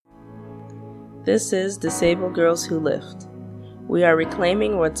This is Disabled Girls Who Lift. We are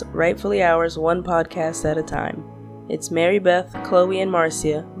reclaiming what's rightfully ours, one podcast at a time. It's Mary Beth, Chloe, and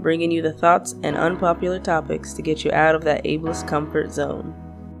Marcia bringing you the thoughts and unpopular topics to get you out of that ableist comfort zone.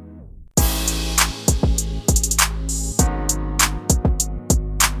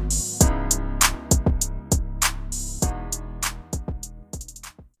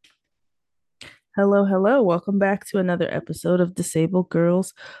 Hello, hello. Welcome back to another episode of Disabled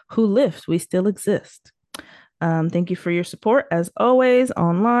Girls Who Lift. We still exist. Thank you for your support, as always,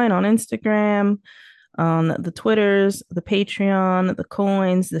 online, on Instagram, on the Twitters, the Patreon, the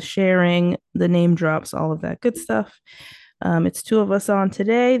coins, the sharing, the name drops, all of that good stuff. It's two of us on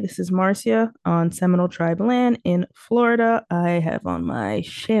today. This is Marcia on Seminole Tribe land in Florida. I have on my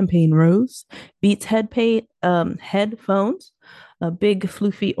Champagne Rose Beats headphones, a big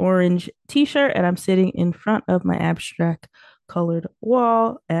floofy orange t-shirt, and I'm sitting in front of my abstract colored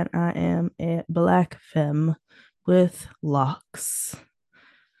wall, and I am a black femme with locks.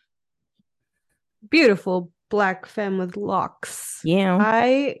 Beautiful black femme with locks. Yeah.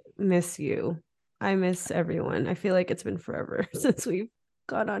 I miss you. I miss everyone. I feel like it's been forever since we've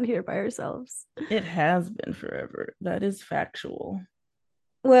gone on here by ourselves. It has been forever. That is factual.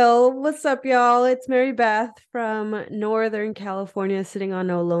 Well, what's up, y'all? It's Mary Beth from Northern California, sitting on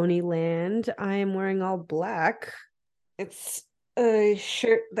Ohlone land. I am wearing all black. It's a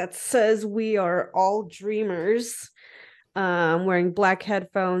shirt that says "We are all dreamers." I'm wearing black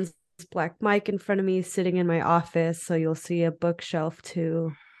headphones, black mic in front of me, sitting in my office. So you'll see a bookshelf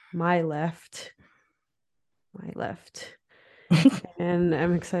to my left. And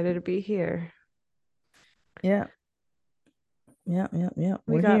I'm excited to be here. Yeah. We got here.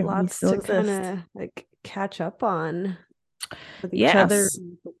 Lots to kind of like catch up on with each other,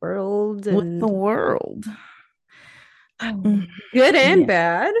 the world, and with the world. Good and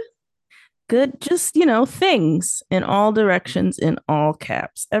bad. Good, just, things in all directions, in all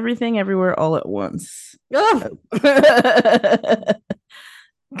caps. Everything, everywhere, all at once. Oh.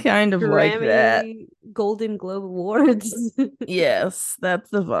 Kind of Grammy, like that. Golden Globe Awards. Yes, that's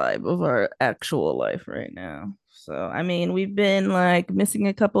the vibe of our actual life right now. So, I mean, we've been like missing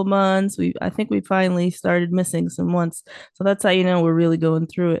a couple months. I think we finally started missing some months. So that's how you know we're really going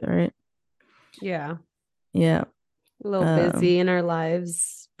through it, right? Yeah. Yeah. A little busy in our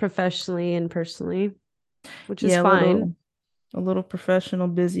lives, professionally and personally, which is fine. A little professional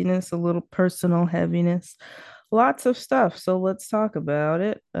busyness, a little personal heaviness, lots of stuff. So let's talk about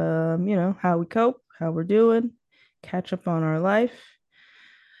it. How we cope, how we're doing, catch up on our life.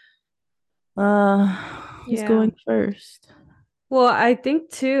 Who's going first? Well, I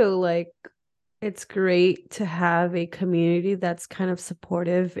think too, like, it's great to have a community that's kind of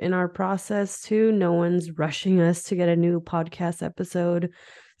supportive in our process too. No one's rushing us to get a new podcast episode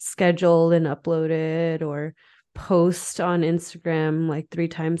scheduled and uploaded or post on Instagram like 3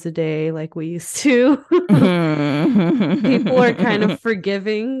 times a day like we used to. People are kind of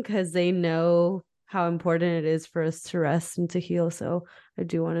forgiving because they know how important it is for us to rest and to heal. So I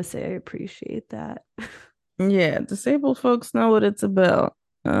do want to say I appreciate that. Yeah, disabled folks know what it's about.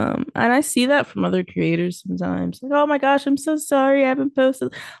 And I see that from other creators sometimes. Like, oh my gosh, I'm so sorry I haven't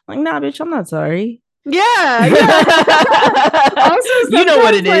posted. I'm like, nah, bitch, I'm not sorry. Yeah. Also, you know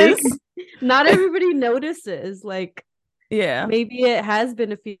what it is. Not everybody notices. Like, yeah, maybe it has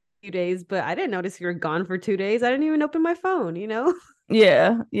been a few days, but I didn't notice you were gone for 2 days. I didn't even open my phone,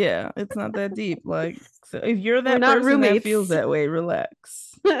 Yeah, it's not that deep. Like, so if you're that person that feels that way, relax.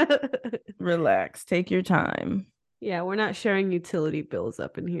 Relax, take your time. Yeah, we're not sharing utility bills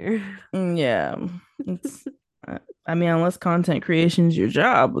up in here. Yeah, it's I mean, unless content creation is your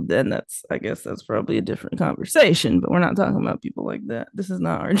job, then I guess that's probably a different conversation, but we're not talking about people like that. This is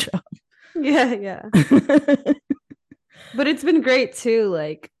not our job. Yeah. But it's been great too,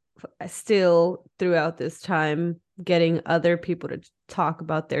 like, still throughout this time getting other people to talk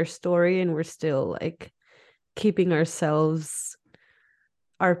about their story, and we're still like keeping our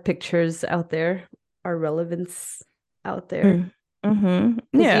pictures out there, our relevance out there.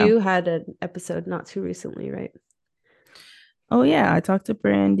 Yeah, you had an episode not too recently, right? Oh yeah, I talked to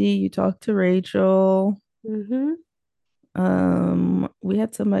Brandy, you talked to Rachel. We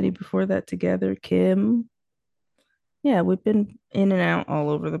had somebody before that together, Kim. Yeah, we've been in and out all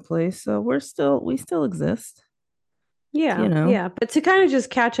over the place, so we still exist. Yeah, but to kind of just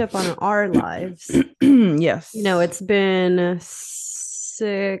catch up on our lives. Yes. It's been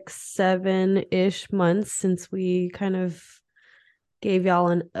 6-7-ish months since we kind of gave y'all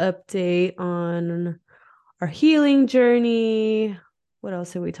an update on our healing journey. What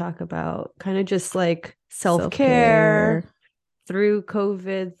else did we talk about? Kind of just like self-care through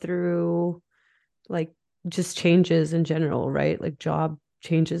COVID, through like just changes in general, right? Like job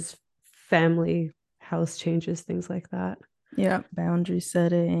changes, family, house changes, things like that. Yeah, boundary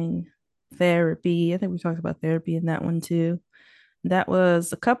setting, therapy. I think we talked about therapy in that one too. That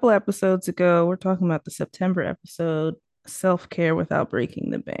was a couple episodes ago. We're talking about the September episode, self-care without breaking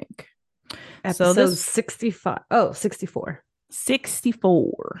the bank. So Episode this 65. Oh, 64.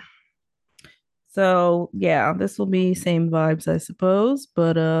 64. So yeah, this will be same vibes, I suppose,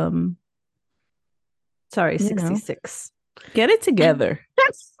 but Sorry, you know, 66. get it together.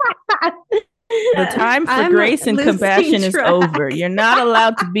 The time for I'm grace and losing compassion is over. track. You're not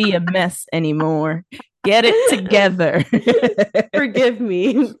allowed to be a mess anymore. Get it together. Forgive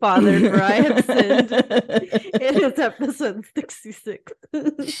me, Father, for I have sinned. It is episode 66.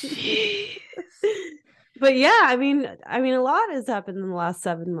 But yeah, I mean, a lot has happened in the last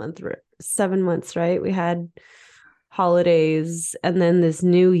 7 months, right? We had holidays, and then this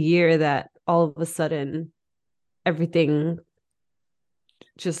new year that all of a sudden everything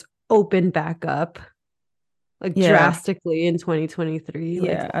just opened back up, like Yeah. drastically in 2023. Like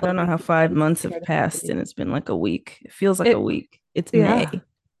Yeah. I all don't know these how 5 months events have started passed and happening. it's been like a week. It feels like a It week. It's May. Yeah. It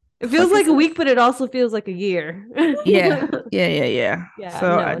The feels fuck is like a this? week, but it also feels like a year. Yeah. Yeah. Yeah. Yeah. Yeah, So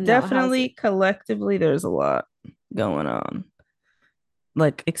I no, how's definitely collectively there's a lot going on,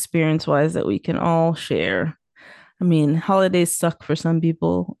 like experience wise, that we can all share. I mean, holidays suck for some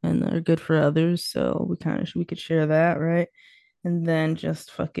people and they're good for others, so we could share that, right? And then just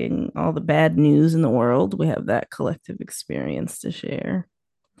fucking all the bad news in the world, we have that collective experience to share.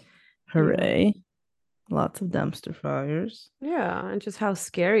 yeah. Hooray. Lots of dumpster fires. Yeah, and just how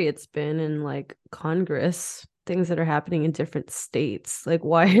scary it's been in like Congress, things that are happening in different states. Like,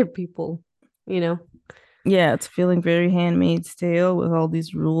 why are people, you know? Yeah, it's feeling very Handmaid's Tale with all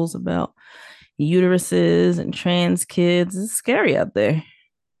these rules about uteruses and trans kids. It's scary out there.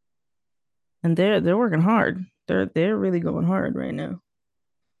 And they're working hard. They're really going hard right now.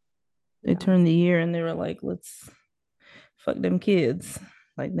 They Yeah. turned the year and they were like, let's fuck them kids.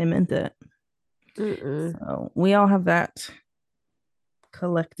 Like they meant that. Mm-mm. So we all have that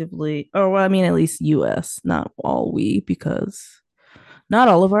collectively, or well, I mean, at least US, not all we, because not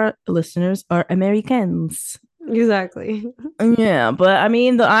all of our listeners are Americans. Exactly. Yeah, but I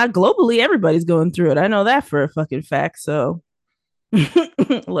mean, globally, everybody's going through it. I know that for a fucking fact. So,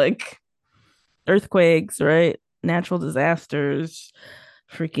 like earthquakes, right? Natural disasters,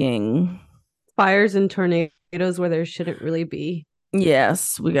 freaking Fires and tornadoes where there shouldn't really be.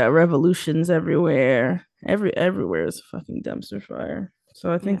 yes, we got revolutions everywhere. Everywhere is a fucking dumpster fire.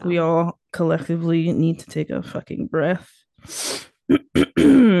 So I think Yeah. we all collectively need to take a fucking breath.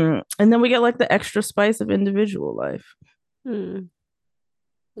 And then we get like the extra spice of individual life. Hmm.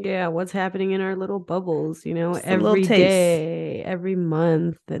 Yeah, what's happening in our little bubbles, Just a little every taste. day, every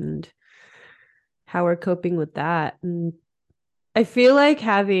month, and how we're coping with that. And I feel like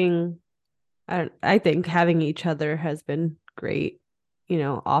I think having each other has been great,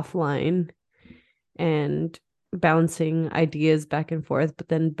 offline and bouncing ideas back and forth, but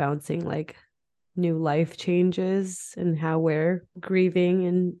then bouncing like new life changes and how we're grieving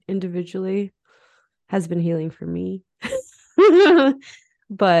and individually has been healing for me.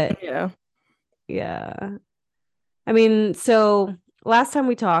 But Yeah. yeah, I mean, so last time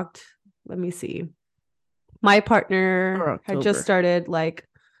we talked, let me see. My partner Or had just October. started like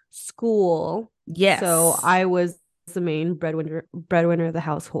school, so Yes. I was the main breadwinner of the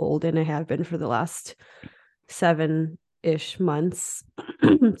household, and I have been for the last 7-ish months.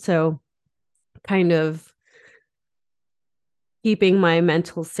 So kind of keeping my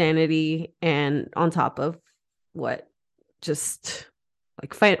mental sanity and on top of what just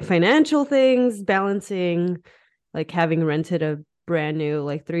like financial things, balancing like having rented a brand new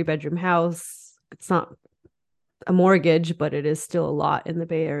like 3-bedroom house. It's not a mortgage, but it is still a lot in the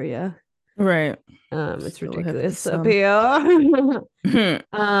Bay Area. Right. It's Still a hefty ridiculous up sum. here.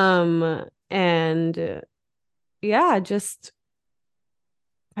 And yeah, just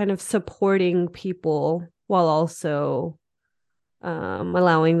kind of supporting people while also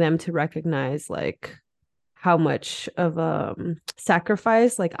allowing them to recognize like how much of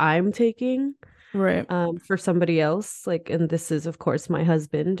sacrifice like I'm taking Right. for somebody else. Like, and this is of course my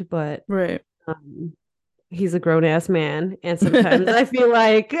husband, but Right. um, he's a grown ass man, and sometimes I feel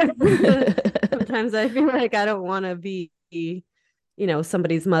like sometimes I feel like I don't want to be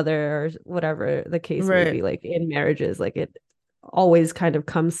somebody's mother or whatever the case may Right. be. Like in marriages, like it always kind of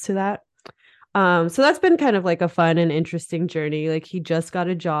comes to that. So that's been kind of like a fun and interesting journey. Like he just got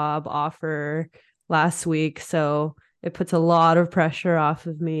a job offer last week, so it puts a lot of pressure off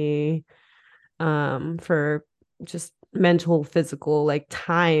of me for just mental, physical, like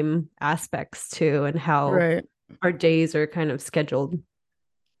time aspects too, and how Right. our days are kind of scheduled.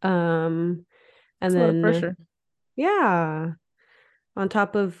 Um, and It's a lot of then pressure. yeah, on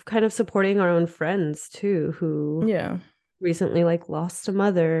top of kind of supporting our own friends too, who Yeah. recently like lost a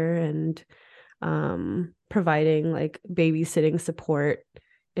mother, and providing like babysitting support,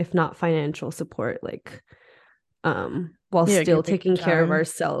 if not financial support, like while Yeah, still giving your taking care of time.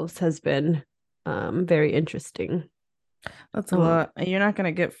 ourselves has been very interesting. That's a Um, lot. And you're not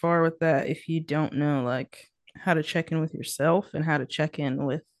gonna get far with that if you don't know like how to check in with yourself and how to check in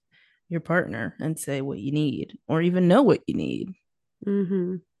with your partner and say what you need or even know what you need.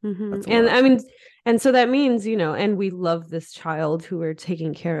 That's a And lot. I mean, and so that means, and we love this child who we're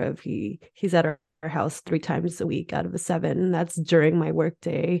taking care of. He's at our house 3 times a week out of the seven. That's during my work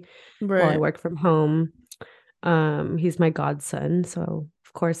day while I Right. work from home. He's my godson, so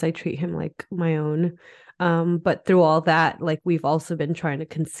of course I treat him like my own. But through all that, like we've also been trying to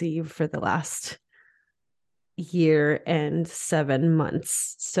conceive for the last year and 7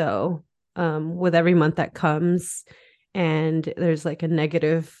 months. So, with every month that comes and there's like a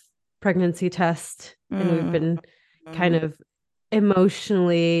negative pregnancy test, and we've Mm. been kind of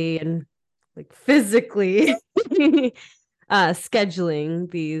emotionally and like physically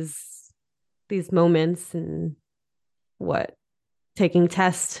scheduling these moments, and what taking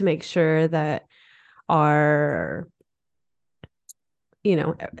tests to make sure that our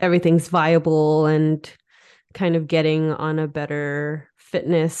everything's viable, and kind of getting on a better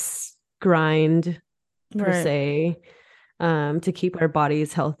fitness grind per Right. se, to keep our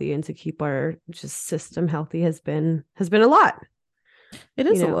bodies healthy and to keep our just system healthy has been a lot. It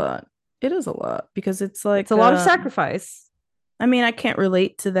you is a know lot. It is a lot because it's it's a like lot of sacrifice. I mean, I can't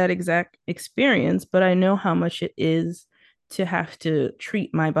relate to that exact experience, but I know how much it is to have to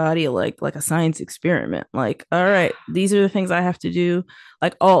treat my body like a science experiment. Like, all right, these are the things I have to do.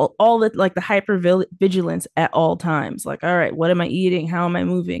 Like all the like the hyper vigilance at all times. Like, all right, what am I eating? How am I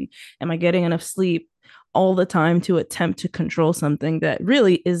moving? Am I getting enough sleep? All the time to attempt to control something that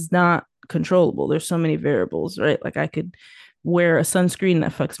really is not controllable. There's so many variables, right? Like I could wear a sunscreen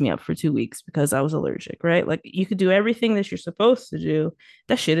that fucks me up for 2 weeks because I was allergic, right? Like you could do everything that you're supposed to do.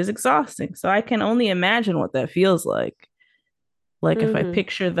 That shit is exhausting. So I can only imagine what that feels like. Like if I Mm-hmm.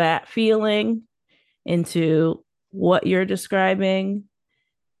 picture that feeling into what you're describing,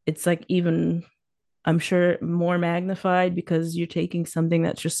 it's like even I'm sure more magnified because you're taking something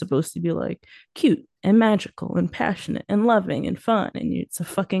that's just supposed to be like cute and magical and passionate and loving and fun. And it's a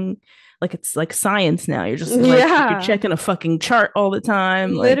fucking like it's like science now. You're just like you're Yeah, checking a fucking chart all the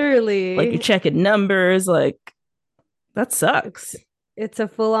time, like you're literally. checking numbers, like that it's sucks. it's a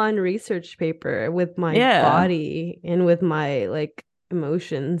full-on research paper with my Yeah, body and with my like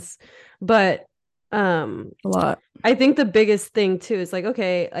emotions. But um a lot. I think the biggest thing too is like,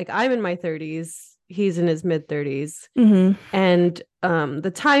 okay, like I'm in my 30s, he's in his mid 30s, Mm-hmm. and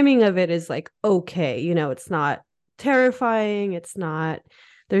the timing of it is like okay, it's not terrifying, it's not,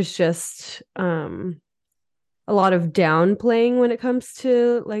 there's just a lot of downplaying when it comes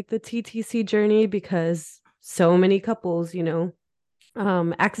to like the TTC journey, because so many couples,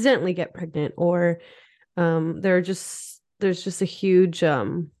 accidentally get pregnant, or there's just a huge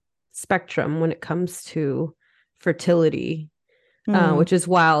spectrum when it comes to fertility, Mm. which is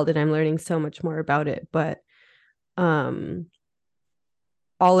wild, and I'm learning so much more about it. But um,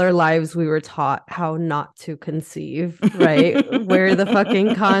 all our lives we were taught how not to conceive, right? Wear the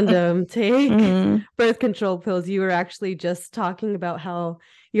fucking condom, take Mm-hmm. birth control pills. You were actually just talking about how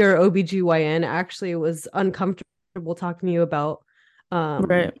your OBGYN actually was uncomfortable talking to you um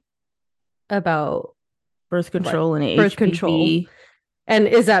Right. about Birth what, control and birth control. HPV. And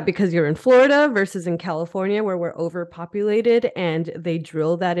is that because you're in Florida versus in California where we're overpopulated and they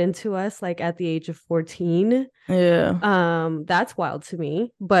drill that into us like at the age of 14? Yeah. That's wild to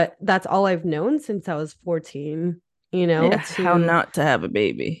me, but that's all I've known since I was 14, Yeah. How to not to have a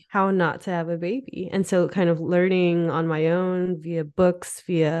baby. how not to have a baby. And so kind of learning on my own via books,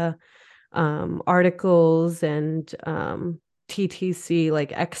 via articles, and TTC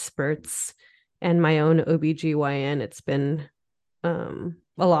like experts, and my own OBGYN, it's been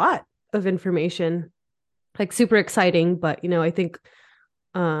a lot of information, like super exciting. But I think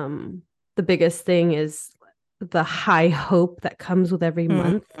um the biggest thing is the high hope that comes with every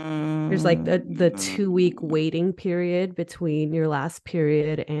month. There's like the 2 week waiting period between your last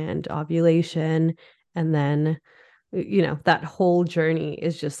period and ovulation, and then that whole journey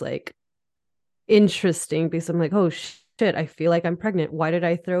is just like interesting, because I'm like, oh shit, I feel like I'm pregnant. Why did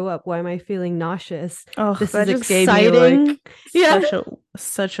I throw up? Why am I feeling nauseous? Oh, This that is just gave me like exciting. Yeah.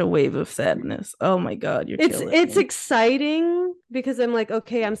 such a wave of sadness. Oh my God, you're killing It's me. exciting because I'm like,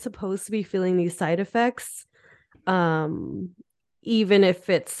 okay, I'm supposed to be feeling these side effects. Um, even if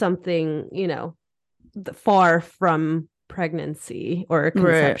it's something, far from pregnancy or Right.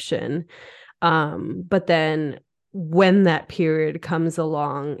 conception. But then when that period comes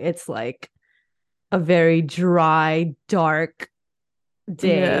along, it's like a very dry, dark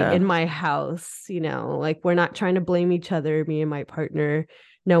day in Yeah. my house, like we're not trying to blame each other, me and my partner.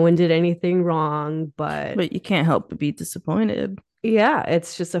 No one did anything wrong, but But you can't help but be disappointed. yeah,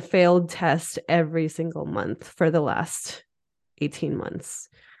 it's just a failed test every single month for the last 18 months.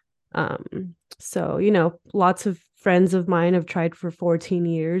 So, lots of friends of mine have tried for 14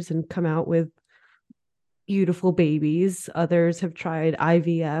 years and come out with beautiful babies. Others have tried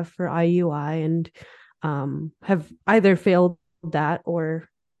IVF or IUI and have either failed that or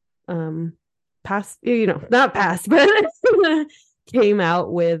passed, not passed, but came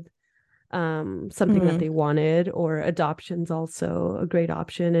out with something that Mm. they wanted, or adoption's also a great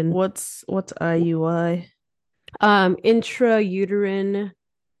option. And What's IUI? intrauterine,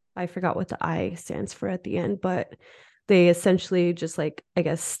 I forgot what the I stands for at the end, but they essentially just like, I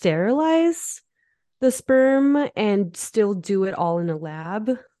guess, sterilize the sperm and still do it all in a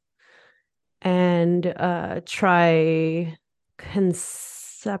lab and try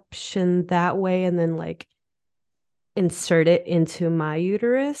conception that way, and then like insert it into my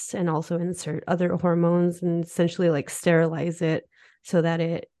uterus and also insert other hormones and essentially like sterilize it so that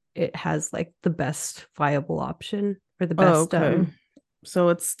it has like the best viable option or the Oh, best okay. So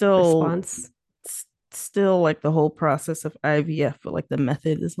response. it's still like the whole process of IVF, but like the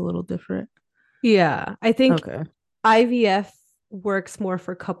method is a little different. Yeah, I think Okay. IVF works more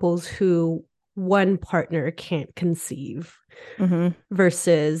for couples who one partner can't conceive Mm-hmm.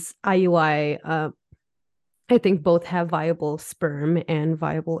 versus IUI. I think both have viable sperm and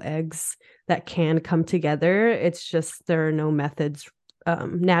viable eggs that can come together. It's just there are no methods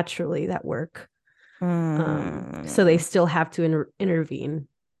naturally that work. So they Mm. still have to intervene.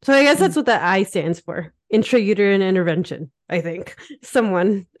 So I guess that's what the I stands for. Intrauterine intervention, I think.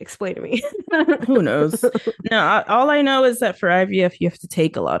 Someone explain to me. Who knows? No, all I know is that for IVF, you have to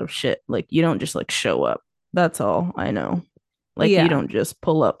take a lot of shit. Like, you don't just like show up. That's all I know. Like, you Yeah. don't just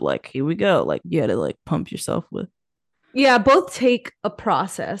pull up, like, here we go. Like, you had to like pump yourself with. Yeah, both take a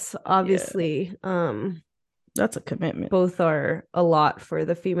process, Yeah, obviously. that's a commitment. Both are a lot for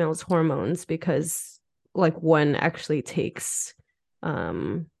the female's hormones because like one actually takes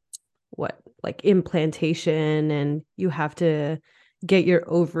um what like implantation, and you have to get your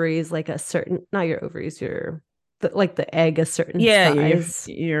ovaries like a certain, not your ovaries, your like the egg a certain Yeah, size.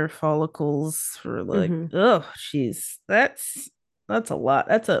 your follicles for like, Mm-hmm. oh, jeez, that's a lot.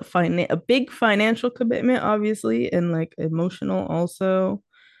 That's a big financial commitment, obviously, and like emotional also.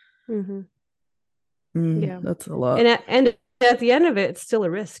 Mm-hmm. Mm, Yeah. that's a lot. And at the end of it, it's still a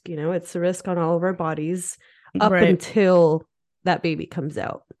risk, it's a risk on all of our bodies up Right. until that baby comes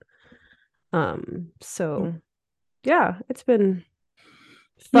out. So yeah, it's been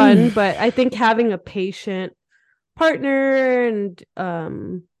Mm, fun, but I think having a patient partner and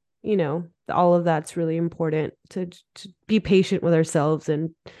all of that's really important to be patient with ourselves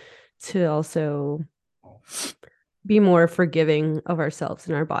and to also be more forgiving of ourselves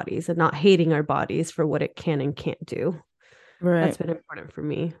and our bodies and not hating our bodies for what it can and can't do. That's right. been important for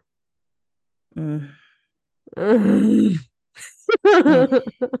me. Mm, Yeah. mm.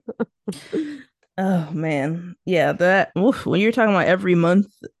 Oh man, yeah. That oof, when you're talking about every month,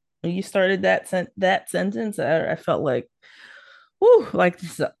 when you started that sentence, I felt like, whoo, like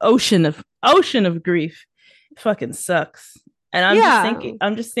this ocean of grief. It fucking sucks. And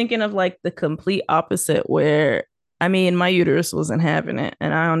I'm just thinking of like the complete opposite, where I mean, my uterus wasn't having it,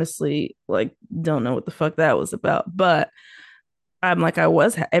 and I honestly like don't know what the fuck that was about. But I'm like,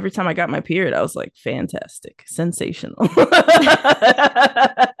 every time I got my period, I was like, fantastic, sensational,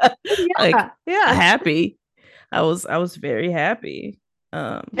 like Yeah. happy. I was very happy.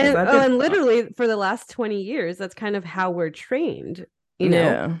 Because And I've oh, been, and literally for the last 20 years, that's kind of how we're trained, you know,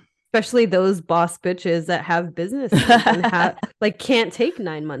 yeah, especially those boss bitches that have businesses and have like can't take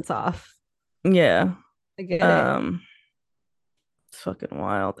 9 months off. yeah. I get it. Um, it's fucking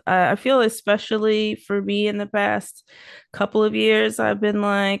wild. I feel especially for me in the past couple of years, I've been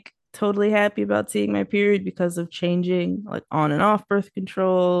like totally happy about seeing my period because of changing like on and off birth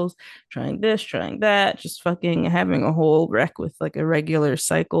controls, trying this, trying that, just fucking having a whole wreck with like irregular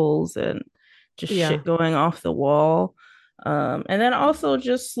cycles and just Yeah. shit going off the wall. And then also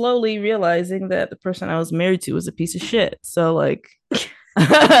just slowly realizing that the person I was married to was a piece of shit. So like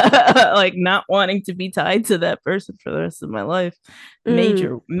like not wanting to be tied to that person for the rest of my life.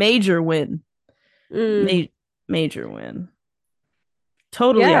 Mm, Major win. mm. Ma- Major win.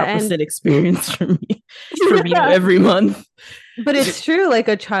 Totally Yeah, and opposite experience for me from you every month. but it's true, like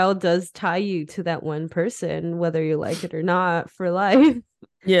a child does tie you to that one person, whether you like it or not, for life,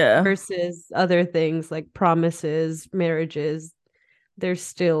 Yeah. versus other things like promises, marriages. They're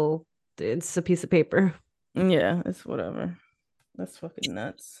still, it's a piece of paper. Yeah, it's whatever. That's fucking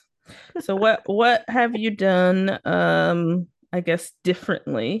nuts. So what have you done I guess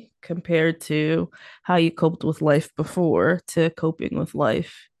differently compared to how you coped with life before to coping with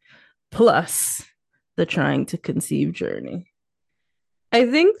life plus the trying to conceive journey? I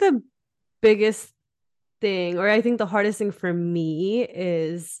think the biggest thing, or I think the hardest thing for me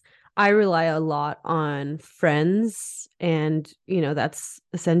is I rely a lot on friends, and that's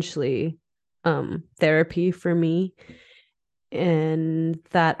essentially therapy for me, and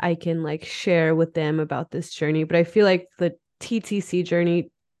that I can like share with them about this journey. But I feel like the TTC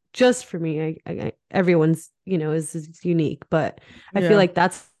journey, just for me, everyone's is unique, but I feel Yeah. like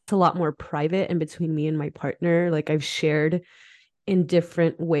that's a lot more private and between me and my partner. Like I've shared in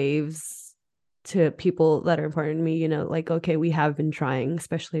different waves to people that are important to me, like, okay, we have been trying,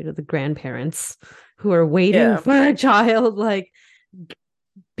 especially to the grandparents who are waiting Yeah. for a child. Like,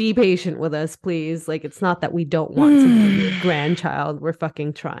 be patient with us, please. Like, it's not that we don't want to be your grandchild. We're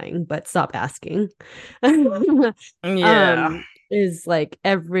fucking trying, but stop asking. Yeah. Is like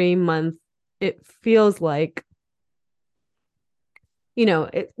every month, it feels like,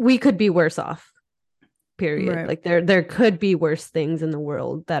 we could be worse off, period. Right. Like there could be worse things in the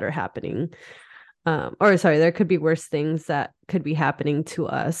world that are happening, or sorry, there could be worse things that could be happening to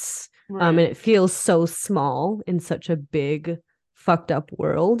us, and Right. it feels so small in such a big fucked up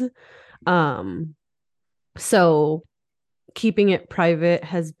world. um so keeping it private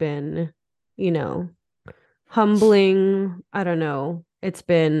has been, you know humbling. I don't know, it's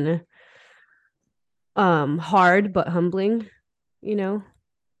been hard but humbling, you know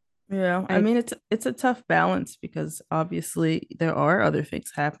Yeah. I I mean it's a tough balance because obviously there are other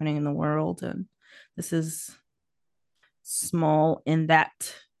things happening in the world and this is small in that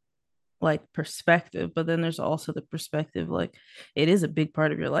like perspective, but then there's also the perspective like it is a big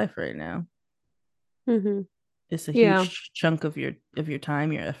part of your life right now. mm-hmm. It's a Yeah. huge chunk of your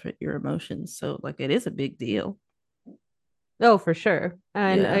time, your effort, your emotions. So like it is a big deal. Oh, for sure.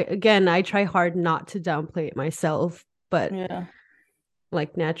 And Yeah. again, I try hard not to downplay it myself, but Yeah.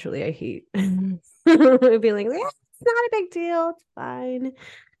 like naturally I hate be like, yeah, it's not a big deal, it's fine.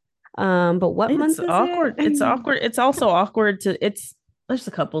 But what It's month is it? awkward. It's awkward. It's also awkward to it's there's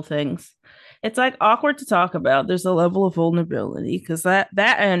a couple things. It's like awkward to talk about. There's a level of vulnerability because that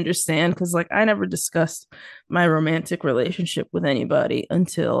I understand because like I never discussed my romantic relationship with anybody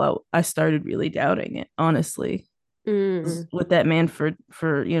until I started really doubting it, honestly. Mm, With that man for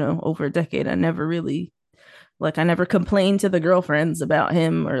over a decade, I never really like I never complained to the girlfriends about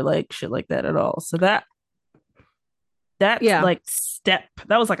him or like shit like that at all. So that yeah, like step,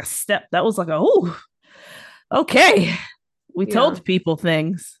 that was like a step. That was like a oh, okay. We yeah, told people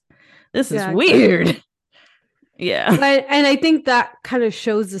things. This is yeah, exactly. weird. Yeah. And I think that kind of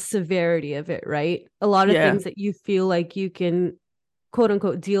shows the severity of it, right? A lot of Yeah. things that you feel like you can quote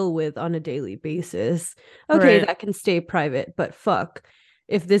unquote deal with on a daily basis. Okay, Right. that can stay private, but fuck.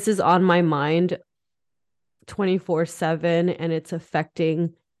 If this is on my mind 24/7 and it's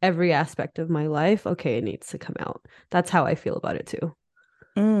affecting every aspect of my life, okay, it needs to come out. That's how I feel about it too.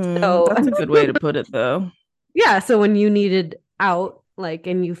 So, That's a good way to put it though. yeah, so when you needed out, like,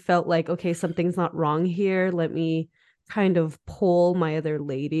 and you felt like, okay, something's not wrong here, let me kind of poll my other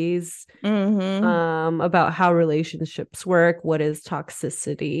ladies Mm-hmm. about how relationships work, what is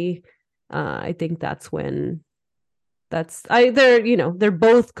toxicity. I think that's when they're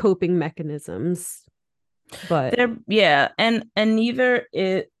both coping mechanisms, but There, yeah, and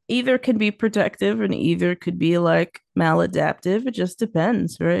either can be protective and either could be like maladaptive. It just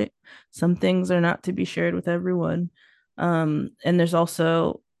depends, right? Some things are not to be shared with everyone. And there's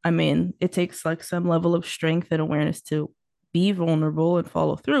also, I mean, it takes like some level of strength and awareness to be vulnerable and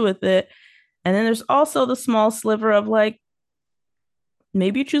follow through with it. And then there's also the small sliver of like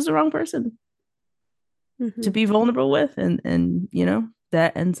maybe you choose the wrong person to mhm. be vulnerable with, and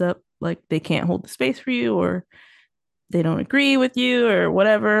that ends up like they can't hold the space for you or they don't agree with you or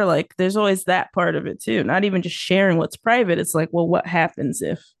whatever. Like there's always that part of it too. Not even just sharing what's private. It's like, well, what happens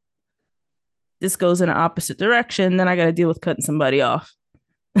if this goes in an opposite direction? Then I got to deal with cutting somebody off.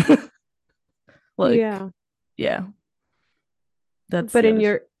 Like, Yeah. yeah. That's But that in is.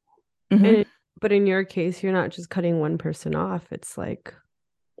 your Mm-hmm. and but in your case, you're not just cutting one person off. It's like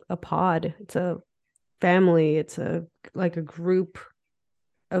a pod. It's a family. It's a like a group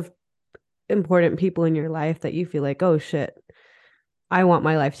of important people in your life that you feel like, oh shit, I want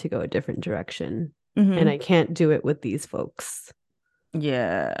my life to go a different direction. And Mm-hmm. I can't do it with these folks.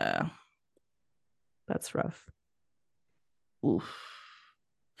 Yeah. That's rough. Oof.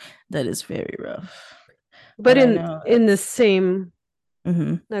 That is very rough. But But I in know the that's. same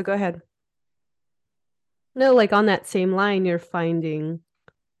Mm-hmm. no, go ahead. No, like on that same line, you're finding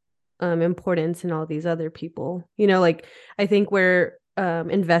importance in all these other people. Like I think we're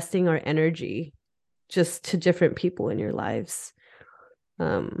investing our energy just to different people in your lives.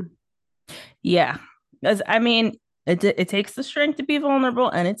 Um Yeah. Because I mean, it takes the strength to be vulnerable,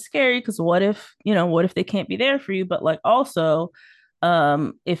 and it's scary because what if they can't be there for you? But like also,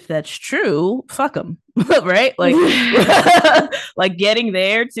 if that's true, fuck them, right? Like, like getting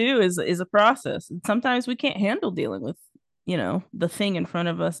there too is a process. And sometimes we can't handle dealing with the thing in front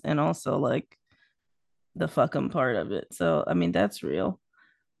of us, and also like the fuck them part of it. So I mean, that's real.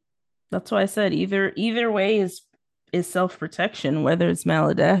 That's why I said either way is self protection, whether it's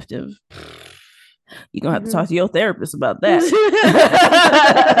maladaptive. You're gonna have to mhm. talk to your therapist about that.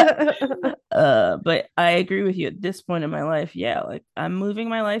 But I agree with you at this point in my life. Yeah, like I'm moving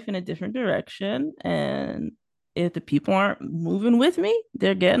my life in a different direction, and if the people aren't moving with me,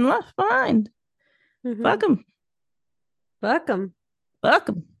 they're getting left behind. Fuck Mhm. them. Fuck them. Fuck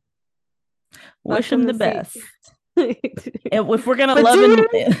them. Fuck Wish them them the and see. best. And if we're gonna but love do and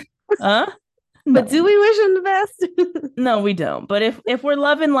we? huh? But do No, we wish them the best? no, we don't. But if we're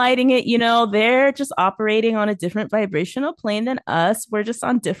love and lighting it, they're just operating on a different vibrational plane than us. We're just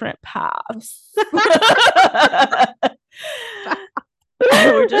on different paths.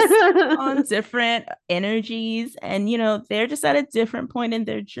 We're just on different energies, and they're just at a different point in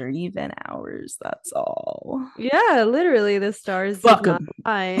their journey than ours. That's all. Yeah, literally, the stars did Fuck not them.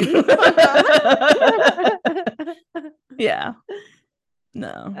 align. Fuck them. Yeah.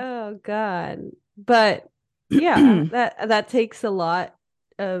 No. Oh God. But yeah, that takes a lot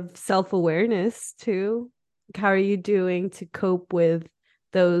of self-awareness too. How are you doing to cope with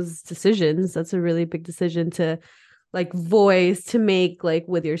those decisions? That's a really big decision to like voice, to make like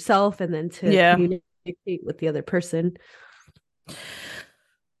with yourself and then to Yeah. communicate with the other person.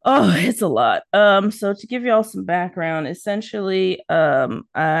 Oh, it's a lot. So to give you all some background, essentially,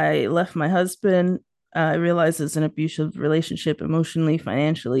 I left my husband. I realized it's an abusive relationship, emotionally,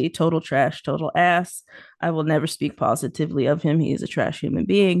 financially, total trash, total ass. I will never speak positively of him. He is a trash human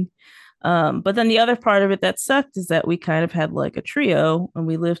being. But then the other part of it that sucked is that we kind of had like a trio, and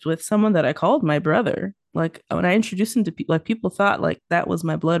we lived with someone that I called my brother. Like when I introduced him to people, like people thought like that was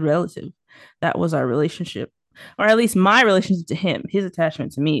my blood relative. That was our relationship, or at least my relationship to him. His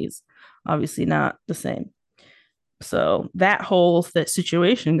attachment to me is obviously not the same. So that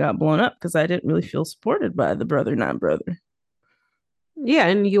situation got blown up because I didn't really feel supported by the brother, not brother. Yeah,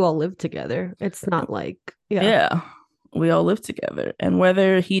 and you all live together. It's not like, yeah. Yeah, we all lived together, and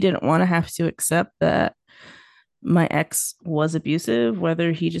whether he didn't want to have to accept that my ex was abusive,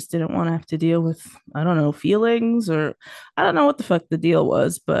 whether he just didn't want to have to deal with, I don't know, feelings, or I don't know what the fuck the deal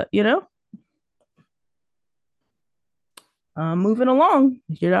was, but I'm moving along.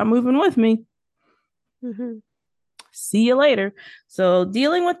 You're not moving with me. Mhm. See you later. So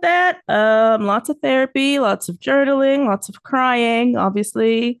dealing with that, lots of therapy, lots of journaling, lots of crying,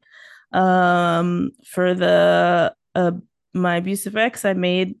 obviously. For the my abusive ex, I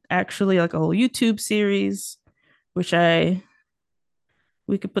made actually like a whole YouTube series, which I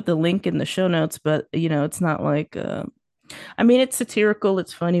we could put the link in the show notes, but it's not like I mean it's satirical,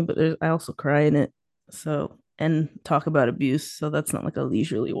 it's funny, but I also cry in it. So and talk about abuse, so that's not like a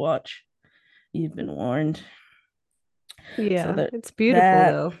leisurely watch. You've been warned. So Yeah, that it's beautiful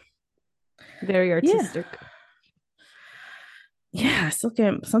that though. Very yeah. artistic. Yeah, I still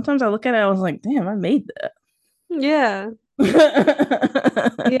can't. Sometimes I look at it, I was like, damn, I made Yeah.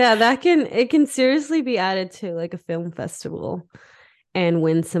 that. Yeah, that can it can seriously be added to like a film festival and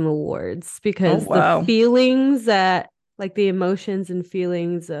win some awards Oh because the wow. feelings that like the emotions and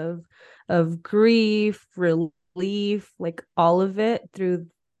feelings of grief, relief, like all of it through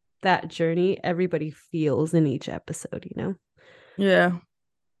that journey, everybody feels in each episode. Yeah,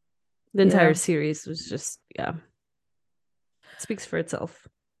 The entire yeah, series was just, yeah, it speaks for itself.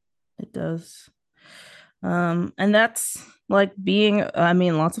 it does. And that's like being, I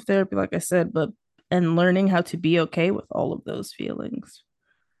mean, lots of therapy, like I said, but and learning how to be okay with all of those feelings.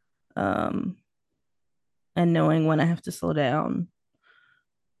 Um, and knowing when I have to slow down,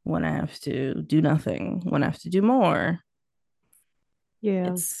 when I have to do nothing, when I have to do more.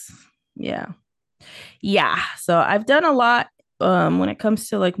 Yeah. It's yeah. Yeah. So I've done a lot when it comes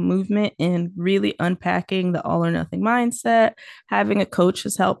to like movement and really unpacking the all or nothing mindset. Having a coach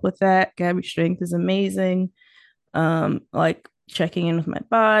has helped with that. Gabby Strength is amazing. Like checking in with my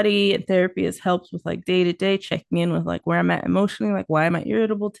body, and therapy has helped with like day to day checking in with like where I'm at emotionally, like why am I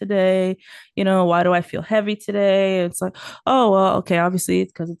irritable today, why do I feel heavy today. It's like, oh well, okay, obviously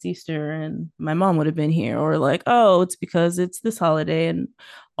it's because it's Easter and my mom would have been here, or like, oh, it's because it's this holiday and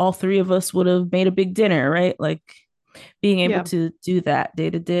all three of us would have made a big dinner, right? Like being able Yeah. to do that day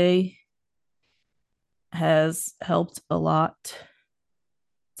to day has helped a lot.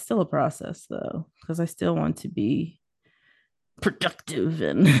 It's still a process though, because I still want to be productive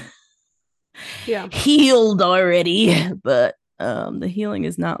and Yeah. healed already, but the healing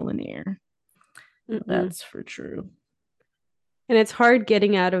is not linear. Mm-mm. That's for true. And it's hard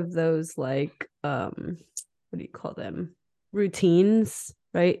getting out of those like what do you call them? Routines,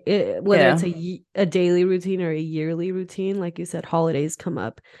 right? Whether it's Yeah. a daily routine or a yearly routine, like you said, holidays come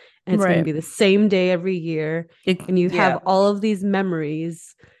up and it's going to Right. be the same day every year and you have Yeah. all of these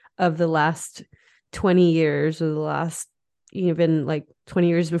memories of the last 20 years or the last even like 20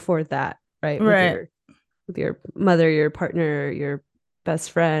 years before that, right? Right. With your mother, your partner, your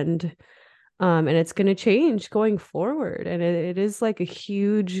best friend, and it's going to change going forward. And it is like a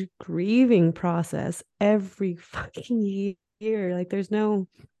huge grieving process every fucking year. Like there's no,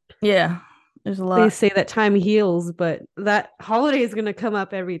 Yeah. There's a they lot. say that time heals, but that holiday is going to come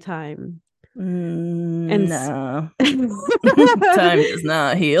up every time. And No. Time does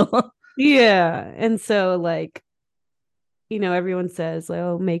not heal. yeah. And so like, everyone says, like,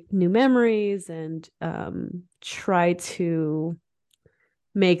 oh, make new memories and try to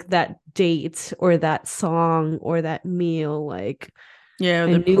make that date or that song or that meal like Yeah,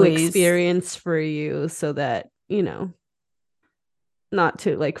 a the new plays. experience for you so that, not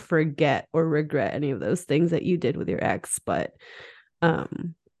to like forget or regret any of those things that you did with your ex, but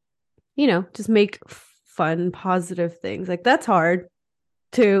um, just make fun, positive things. Like that's hard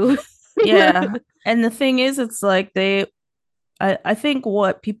too. Yeah. And the thing is, it's like I think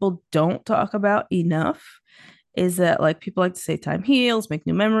what people don't talk about enough is that like people like to say time heals, make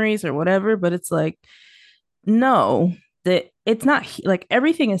new memories or whatever, but it's like, no, that it's not like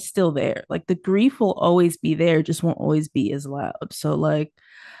everything is still there. Like the grief will always be there, just won't always be as loud. So like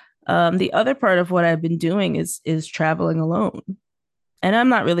the other part of what I've been doing is traveling alone. And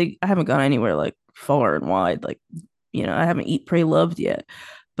I haven't gone anywhere like far and wide, like, I haven't eat, pray, loved yet.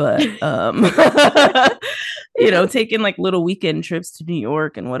 But taking like little weekend trips to New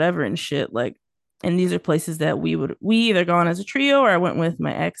York and whatever and shit, like, and these are places that we either gone as a trio or I went with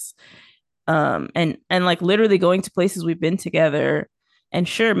my ex, and like literally going to places we've been together, and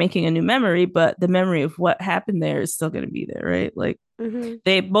sure, making a new memory, but the memory of what happened there is still going to be there, right? Like Mm-hmm.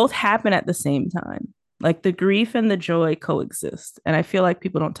 they both happen at the same time. Like the grief and the joy coexist, and I feel like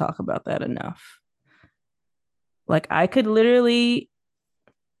people don't talk about that enough. Like I could literally,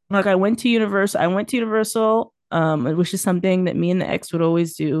 like, I went to Universal, which is something that me and the ex would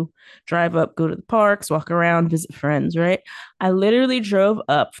always do. Drive up, go to the parks, walk around, visit friends, right? I literally drove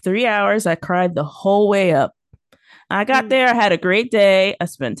up 3 hours. I cried the whole way up. I got Mm. there, I had a great day. I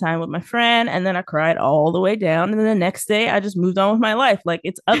spent time with my friend, and then I cried all the way down. And then the next day I just moved on with my life. Like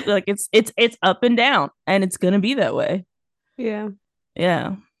it's up, like it's up and down, and it's gonna be that way. Yeah.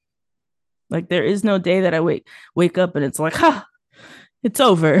 Yeah. Like there is no day that I wake up and it's like, ha, it's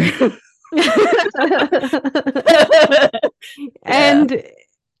over. Yeah. And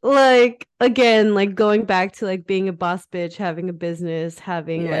like again, like going back to like being a boss bitch, having a business,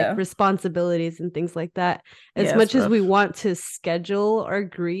 having like Yeah. responsibilities and things like that, as Yeah, it's much as we rough. want to schedule our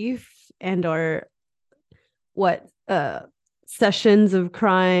grief and our what sessions of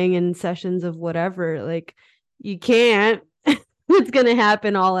crying and sessions of whatever, like you can't. It's gonna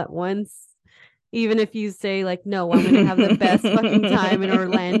happen all at once. Even if you say like, no, I'm gonna have the best fucking time in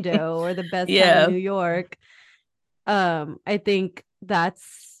Orlando or the best time in Yeah. New York. I think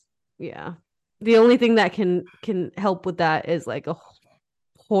that's, yeah, the only thing that can help with that is like a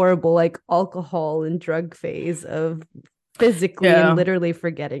horrible like alcohol and drug phase of physically and Yeah. literally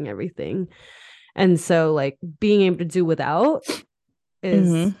forgetting everything. And so like being able to do without is,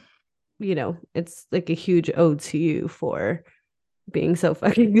 Hmm. it's like a huge ode to you for being so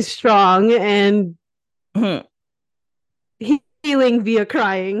fucking strong and healing via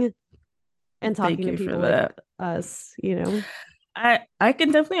crying and talking Thank to you for people like that. us. I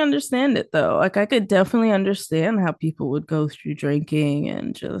can definitely understand it though. Like I could definitely understand how people would go through drinking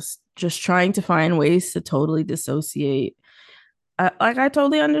and just trying to find ways to totally dissociate. I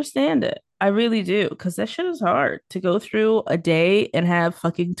totally understand it. I really do, because that shit is hard to go through a day and have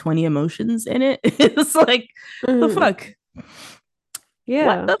fucking 20 emotions in it. It's like, the Mhm. fuck? What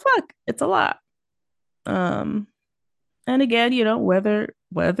Yeah. the fuck? It's a lot. Um, and again, whether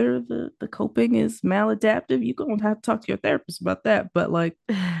the coping is maladaptive, you're gonna have to talk to your therapist about that. But like,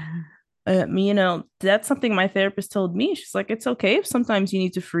 that's something my therapist told me. She's like, it's okay if sometimes you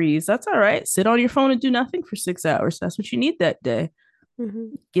need to freeze. That's all right. Sit on your phone and do nothing for 6 hours. That's what you need that day.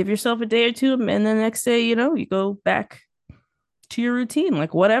 Mhm. Give yourself a day or two, and then the next day, you go back to your routine.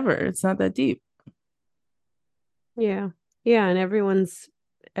 Like whatever. It's not that deep. Yeah. Yeah, and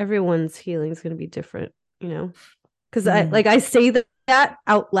everyone's healing is going to be different, you know. Cuz Mm. I say that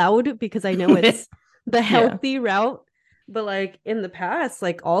out loud because I know it's the Yeah. healthy route, but like in the past,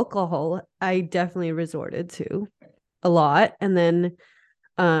 like alcohol, I definitely resorted to a lot, and then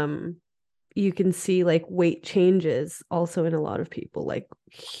um you can see like weight changes also in a lot of people, like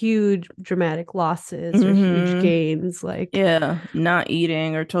huge dramatic losses or huge Hmm. gains, like Yeah, not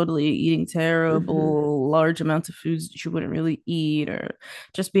eating or totally eating mhm. terrible, large amounts of foods that you wouldn't really eat or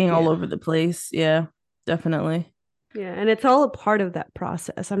just being all Yeah. over the place. Yeah, definitely. Yeah, and it's all a part of that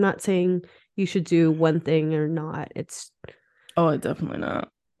process. I'm not saying you should do one thing or not. It's Oh, definitely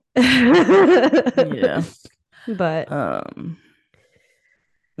not. but Yeah. Um,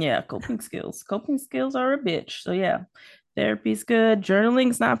 yeah, coping skills. Coping skills are a bitch. So yeah, therapy's good.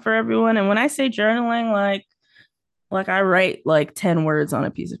 Journaling's not for everyone. And when I say journaling, like I write like 10 words on a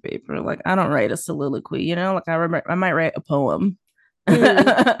piece of paper. Like I don't write a soliloquy, like I might write a poem.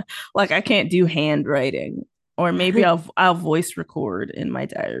 mm. Like I can't do handwriting. Or maybe I'll voice record in my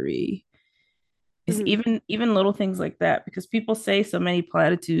diary. It's Mhm. even little things like that because people say so many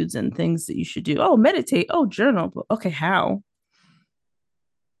platitudes and things that you should do. Oh, meditate. Oh, journal. But okay, how?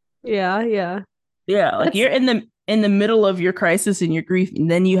 Yeah, yeah. Yeah, like That's you're in the middle of your crisis and your grief, and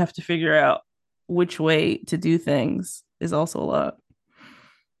then you have to figure out which way to do things is also a lot.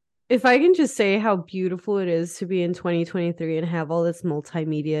 if I can just say how beautiful it is to be in 2023 and have all this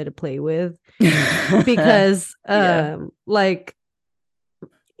multimedia to play with because Yeah. like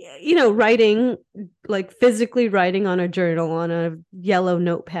writing, like physically writing on a journal on a yellow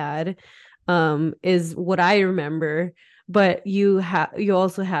notepad is what I remember, but you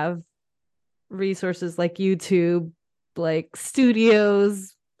also have resources like YouTube, like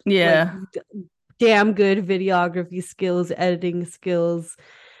studios, like Yeah. damn good videography skills, editing skills,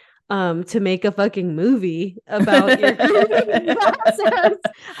 to make a fucking movie about your grieving process.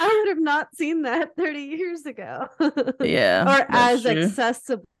 I would have not seen that 30 years ago. Yeah, Or that's as true.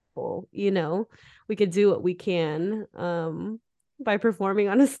 accessible, we could do what we can by performing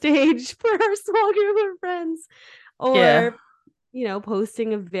on a stage for our small group of friends, Yeah. or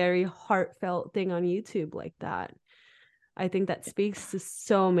posting a very heartfelt thing on YouTube like that. I think that speaks to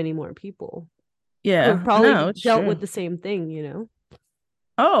so many more people who have Yeah. probably No, it's dealt true. with the same thing.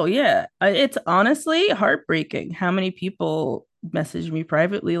 Oh, yeah. It's honestly heartbreaking how many people message me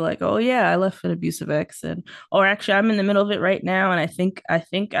privately like, "Oh yeah, I left an abusive ex and or actually I'm in the middle of it right now and I think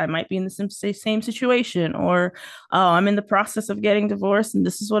I might be in the same situation or oh, I'm in the process of getting divorced and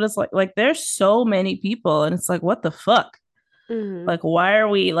this is what it's like." Like there's so many people and it's like, "What the fuck?" Mm-hmm. Like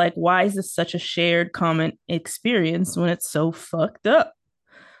why is this such a shared common experience when it's so fucked up?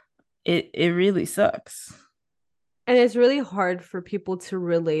 It really sucks. And it's really hard for people to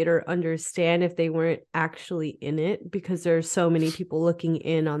relate or understand if they weren't actually in it, because there are so many people looking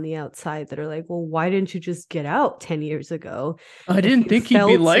in on the outside that are like, well, why didn't you just get out 10 years ago I if didn't you think he'd be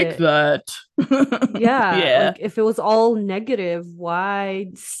felt like it? that. Yeah, Yeah. like if it was all negative, why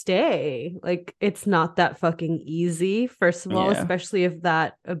stay? Like it's not that fucking easy, first of all, Yeah. especially if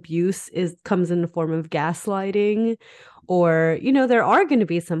that abuse is comes in the form of gaslighting, or there are going to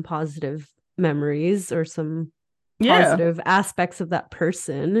be some positive memories or some Yeah. positive aspects of that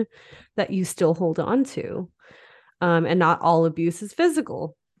person that you still hold on to. And not all abuse is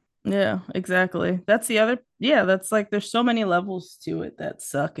physical. Yeah, exactly. That's the other, yeah, that's like there's so many levels to it that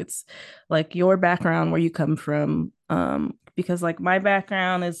suck. It's like your background, where you come from. Because like my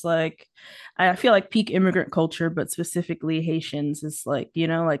background is like I feel like peak immigrant culture, but specifically Haitians is like,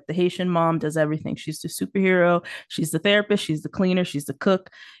 like the Haitian mom does everything. She's the superhero, she's the therapist, she's the cleaner, she's the cook,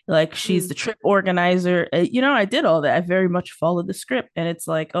 like she's Mm, the trip organizer. I did all that. I very much followed the script. And it's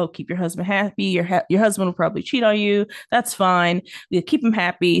like, oh, keep your husband happy. Your husband will probably cheat on you. That's fine. You keep him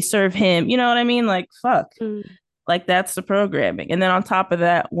happy, serve him. You know what I mean? Like, fuck. mm. Like, that's the programming. And then on top of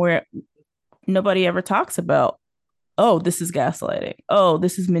that, where nobody ever talks about, oh, this is gaslighting. Oh,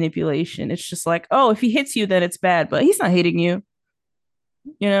 this is manipulation. It's just like, oh, if he hits you, then it's bad, but he's not hitting you.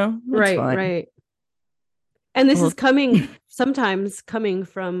 It's Right, fine. right. And this is Well, coming sometimes coming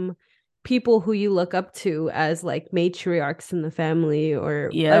from people who you look up to as like matriarchs in the family, or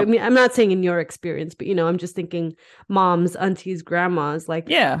I Yep. mean, I'm not saying in your experience, but I'm just thinking moms, aunties, grandmas, like,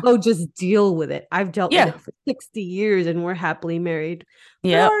 Yeah. oh, just deal with it. I've dealt with Yeah. it for 60 years and we're happily married. But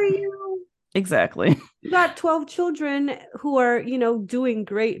Yep. are you? Exactly. You got 12 children who are, doing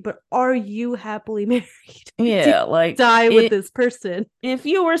great, but are you happily married? Do you Yeah. Like die with it this person? if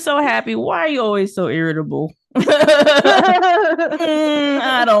you were so happy, why are you always so irritable?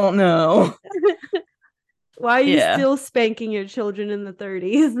 I don't know. Why are you Yeah. still spanking your children in the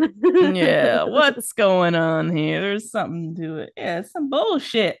 30s? Yeah. What's going on here? There's something to it. Yeah, it's some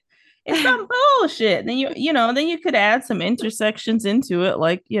bullshit. It's some bullshit. Then then you could add some intersections into it,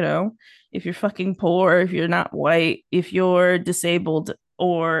 like, if you're fucking poor, if you're not white, if you're disabled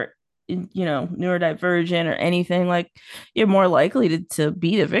or neurodivergent or anything, like you're more likely to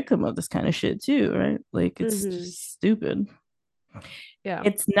be the victim of this kind of shit too, right? Like it's Mm-hmm. just stupid. Yeah.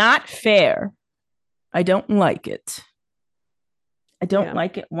 It's not fair. I don't like it. I don't Yeah.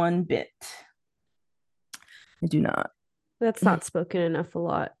 like it one bit. I do not. That's not spoken enough a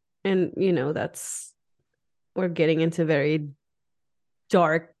lot. And, we're getting into very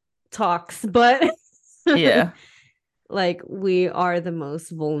dark talks, but Yeah. like we are the most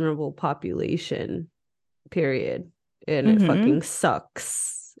vulnerable population, period. And it fucking Mm-hmm.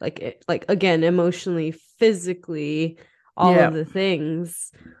 sucks. Like again, emotionally, physically, all Yeah. of the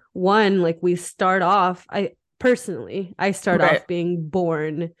things. One, like we start off, I start Right. off being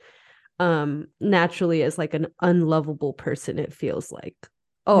born naturally as like an unlovable person. It feels like,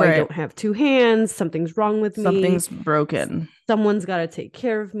 oh, I Right. don't have two hands, something's wrong with me, Something's broken. someone's got to take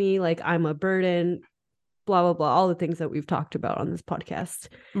care of me, like I'm a burden, blah blah blah, all the things that we've talked about on this podcast.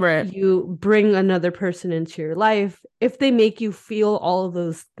 Right. You bring another person into your life, if they make you feel all of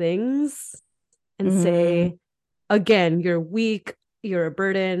those things and Mm-hmm. say, again, you're weak, you're a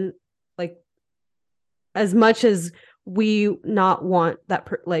burden, like as much as we not want that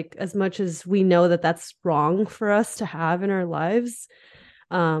like as much as we know that that's wrong for us to have in our lives,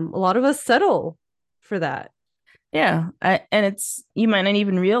 a lot of us settle for that. Yeah. And it's, you might not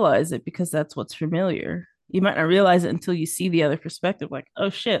even realize it because that's what's familiar. You might not realize it until you see the other perspective, like, oh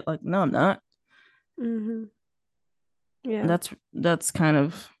shit, like, no, I'm not. Mm-hmm. Yeah. That's kind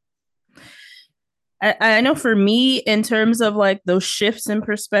of I know for me, in terms of like those shifts in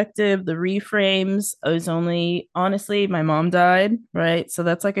perspective, the reframes, I was only honestly, my mom died, right? So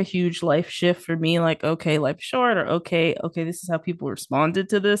that's like a huge life shift for me. Like, okay, life short, or okay, this is how people responded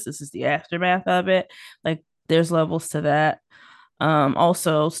to this. This is the aftermath of it. Like, there's levels to that.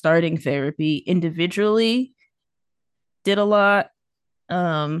 Also starting therapy individually did a lot.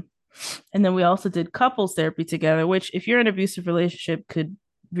 Um, and then we also did couples therapy together, which if you're in an abusive relationship could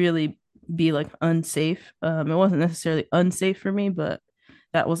really be like unsafe. It wasn't necessarily unsafe for me, but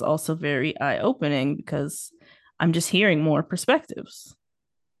that was also very eye opening because I'm just hearing more perspectives,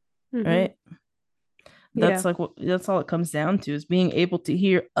 Mm-hmm. right? Yeah. That's all it comes down to, is being able to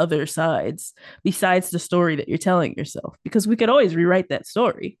hear other sides besides the story that you're telling yourself, because we could always rewrite that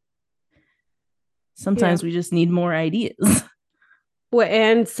story. Yeah. Sometimes we just need more ideas. Well,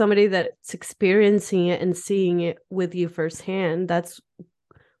 and somebody that's experiencing it and seeing it with you firsthand. That's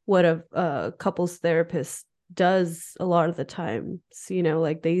what a couples therapist does a lot of the time. So,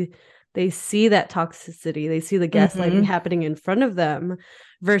 like they see that toxicity, they see the gaslighting Mm-hmm. happening in front of them,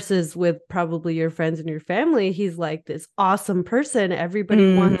 versus with probably your friends and your family, he's like this awesome person,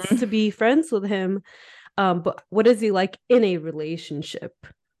 everybody wants Mm-hmm. to be friends with him. But what is he like in a relationship,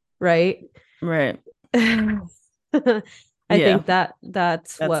 right? Right. I Yeah, think that's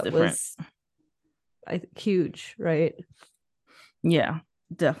that's what different. was huge, right? Yeah,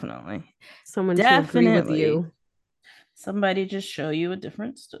 definitely. Someone to agree with Definitely. you. Somebody just show you a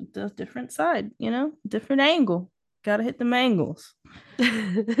different side, different angle. Gotta hit them angles.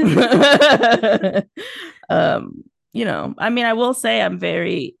 um, I mean, I will say I'm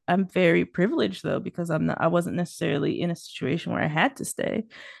very privileged though, because I wasn't necessarily in a situation where I had to stay.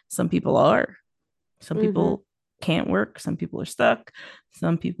 Some people are. Some Mm-hmm. people can't work. Some people are stuck.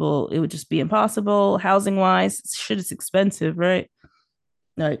 Some people, it would just be impossible housing wise. Shit is expensive, right?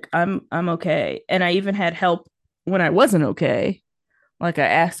 Like I'm okay. And I even had help when I wasn't okay. Like I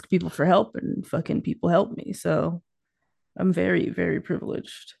asked people for help and fucking people helped me. So I'm very, very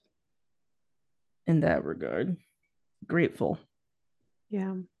privileged in that regard. Grateful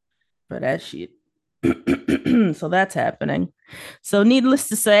Yeah. for that shit. So that's happening. So needless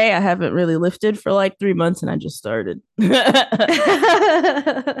to say, I haven't really lifted for like 3 months and I just started. And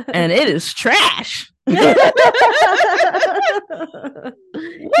it is trash.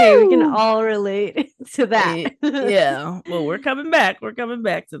 Hey, we can Woo! all relate to that. Yeah. Well, we're coming back. We're coming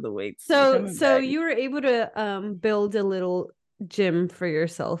back to the weights. We're coming So back. you were able to build a little gym for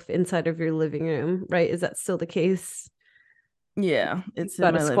yourself inside of your living room, right? Is that still the case? Yeah, You've it's in got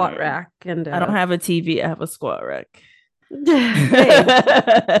a my living squat room. rack and I don't have a TV. I have a squat rack.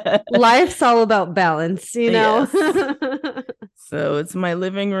 hey, life's all about balance, you know? Yes. So it's my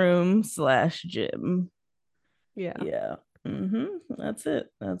living room slash gym. Yeah. Yeah. That's it.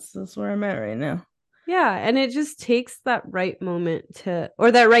 That's where I'm at right now. Yeah, and it just takes that right moment to,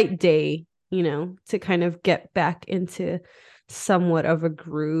 or that right day, to kind of get back into somewhat of a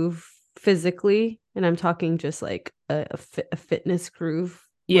groove physically. And I'm talking just like a fitness groove,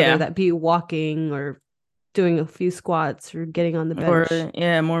 whether Yeah. that be walking or doing a few squats or getting on the bench. Or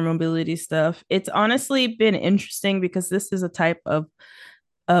yeah, more mobility stuff. It's honestly been interesting because this is a type of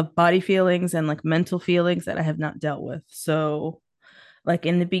body feelings and like mental feelings that I have not dealt with. So like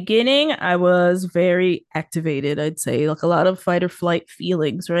in the beginning, I was very activated, I'd say, like a lot of fight or flight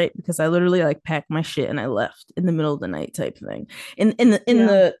feelings, right? Because I literally like packed my shit and I left in the middle of the night type thing.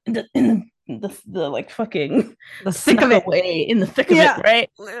 Yeah. The like fucking The thick of snuck it. away in the thick of it, Yeah. right?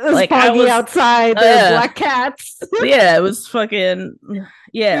 It was Like I foggy was outside. There were yeah, black cats. yeah, it was fucking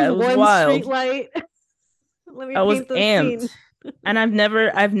yeah, There's it was one street wild. light. Let me I was paint the amped. scene. And I've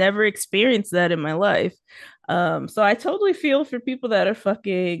never experienced that in my life. So I totally feel for people that are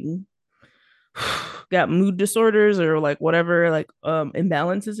fucking got mood disorders or like whatever, like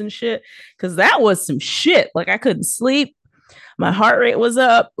imbalances and shit. Cause that was some shit. Like I couldn't sleep. My heart rate was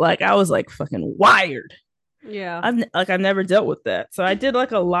up. Like I was like fucking wired. Yeah. I've never dealt with that. So I did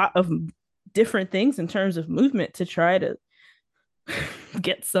like a lot of different things in terms of movement to try to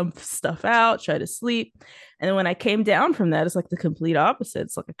get some stuff out, try to sleep. And then when I came down from that, it's like the complete opposite.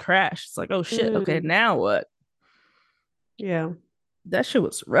 It's like a crash. It's like, oh shit, okay, Mm, now what? yeah. That shit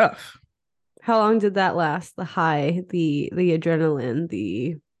was rough. How long did that last? The high, the adrenaline,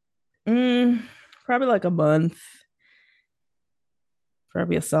 the Mm, Probably like a month,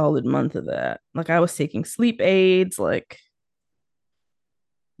 probably a solid month of that. Like I was taking sleep aids, like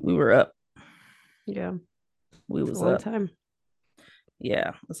we were up. yeah, We it's a was long up. time.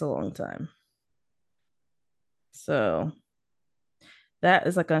 Yeah, it's a long time. So that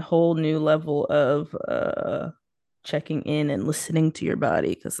is like a whole new level of checking in and listening to your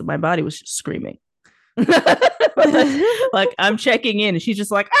body because my body was just screaming. Like I'm checking in and she's just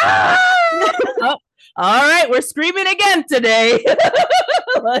like, ah! Oh, all right, we're screaming again today.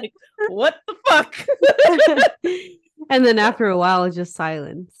 Like, what the fuck? And then after a while, it's just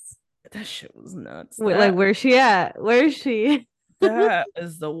silence. That shit was nuts. Wait, like, where's she at? Where is she? That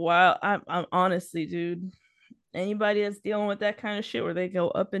is the wild. I'm honestly, dude. Anybody that's dealing with that kind of shit where they go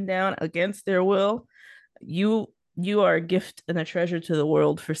up and down against their will, you are a gift and a treasure to the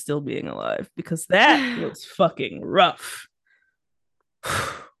world for still being alive because that was fucking rough.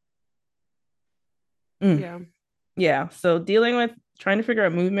 Mm. Yeah. Yeah. So dealing with trying to figure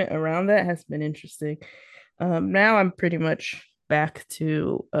out movement around that has been interesting. Now I'm pretty much back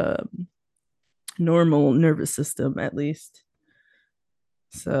to normal nervous system at least.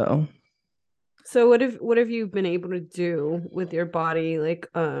 So So what have you been able to do with your body? Like,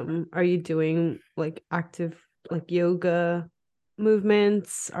 are you doing like active like yoga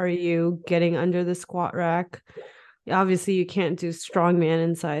movements? Are you getting under the squat rack? Obviously, you can't do strongman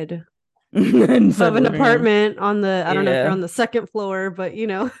inside inside of the an living room. apartment on the, I don't know if you're Yeah. on the second floor, but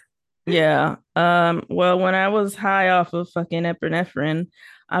Yeah. Well, when I was high off of fucking epinephrine,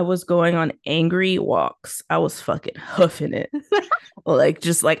 I was going on angry walks. I was fucking hoofing it. Like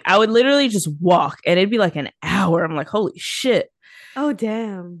just like I would literally just walk and it'd be like an hour. I'm like, holy shit. Oh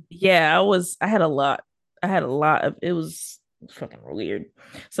damn. Yeah, I had a lot. I had a lot of it was fucking weird.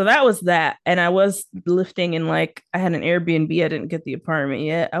 So that was that. And I was lifting in like I had an Airbnb. I didn't get the apartment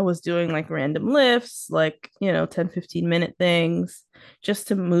yet. I was doing like random lifts, like, 10-15 minute things just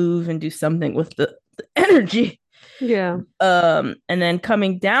to move and do something with the energy. Yeah. And then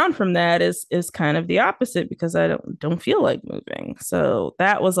coming down from that is kind of the opposite because I don't feel like moving. So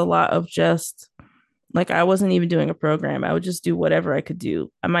that was a lot of just like I wasn't even doing a program. I would just do whatever I could do.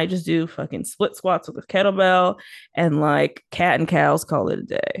 I might just do fucking split squats with a kettlebell and like cat and cows, call it a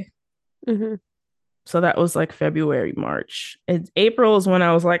day. Hmm. So that was like February, March. And April is when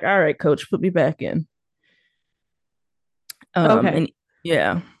I was like, all right, coach, put me back in. Okay. And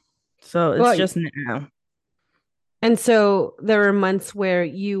yeah. So it's Well, just now. and so there were months where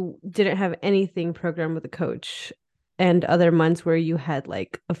you didn't have anything programmed with a coach, and other months where you had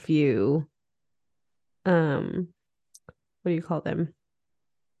like a few, um, what do you call them?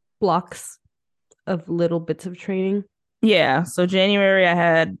 Blocks of little bits of training? Yeah. So January I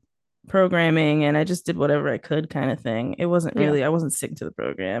had programming and I just did whatever I could kind of thing. It wasn't Yeah. really, I wasn't sticking to the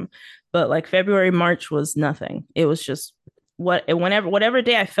program. But like February, March was nothing. It was just whatever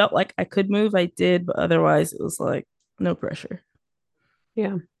day I felt like I could move, I did, but otherwise it was like no pressure.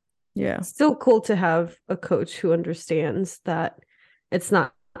 Yeah. Yeah. Still cool to have a coach who understands that it's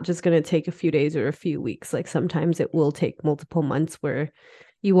not just going to take a few days or a few weeks. Like sometimes it will take multiple months where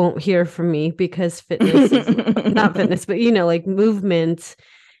you won't hear from me because fitness is not fitness, but like movement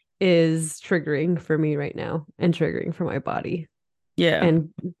is triggering for me right now and triggering for my body. Yeah. And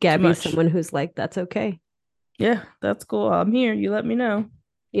Too Gabby's much. someone who's like, that's okay. Yeah, that's cool. I'm here. You let me know.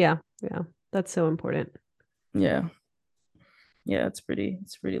 Yeah. Yeah. That's so important. Yeah. Yeah, it's pretty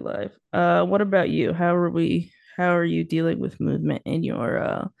live. What about you? How are you dealing with movement in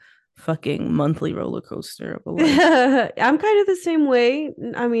your fucking monthly roller coaster of a life? I'm kind of the same way.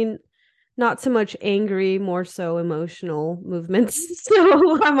 I mean, not so much angry, more so emotional movements.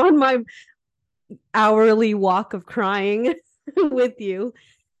 So I'm on my hourly walk of crying with you.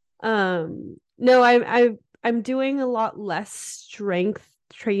 No, I'm doing a lot less strength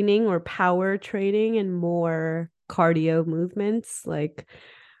training or power training and more cardio movements. Like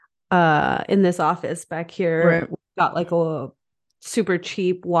in this office back here, Right. we got like a super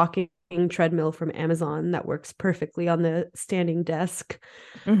cheap walking treadmill from Amazon that works perfectly on the standing desk.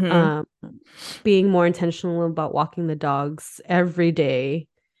 Mm-hmm. Um, being more intentional about walking the dogs every day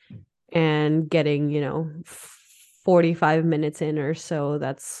and getting, 45 minutes in or so.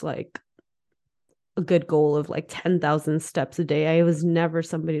 That's like a good goal of like 10,000 steps a day. I was never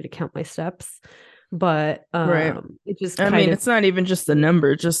somebody to count my steps, but Right. it just I kind mean, of it's not even just the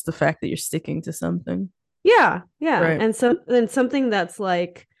number, just the fact that you're sticking to something. yeah, yeah. Right. And so then something that's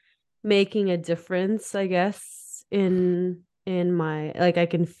like making a difference, I guess, in my like I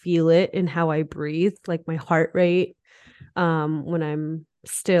can feel it in how I breathe, like my heart rate when I'm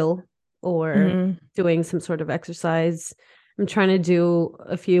still or Mm-hmm. doing some sort of exercise. I'm trying to do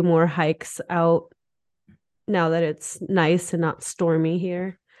a few more hikes out now that it's nice and not stormy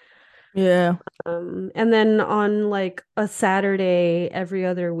here. Yeah. And then on like a Saturday every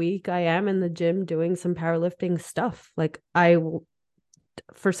other week, I am in the gym doing some powerlifting stuff. Like I will,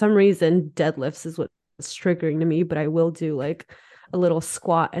 for some reason, deadlifts is what's triggering to me, but I will do like a little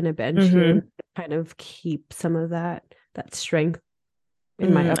squat and a bench here and Mm-hmm. kind of keep some of that strength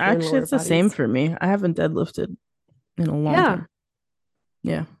in my upper and Actually, lower it's the same bodies. for me. I haven't deadlifted in a long Yeah. time.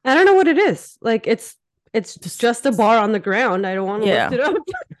 Yeah. I don't know what it is. Like it's Just just a bar on the ground. I don't want to lift yeah. it up.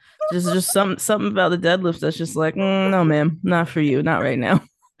 Just something about the deadlift that's just like, no, ma'am, not for you, not right now.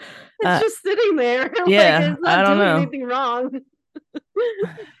 It's Uh, just sitting there. Like yeah, it's I not don't doing know. anything wrong.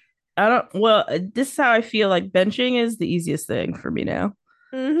 I don't. Well, this is how I feel. Like benching is the easiest thing for me now.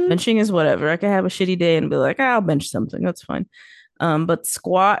 Mm-hmm. Benching is whatever. I can have a shitty day and be like, "Ah, I'll bench something. That's fine. But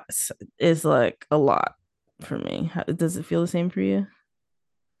squats is like a lot for me. Does it feel the same for you?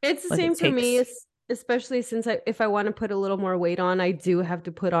 It's the Like it same for me, takes. especially since if I want to put a little more weight on, I do have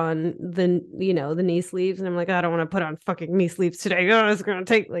to put on the knee sleeves, and I'm like, I don't want to put on fucking knee sleeves today. Oh, it's gonna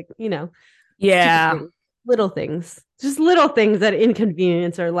take like stupid Yeah. things, little things, just little things that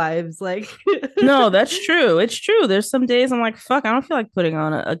inconvenience our lives. Like, No, that's true. It's true. There's some days I'm like, fuck, I don't feel like putting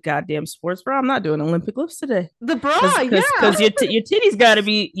on a goddamn sports bra. I'm not doing Olympic lifts today. the bra, Because yeah, your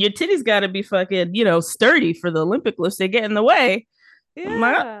titties gotta be fucking sturdy for the Olympic lifts. They get in the way. I'm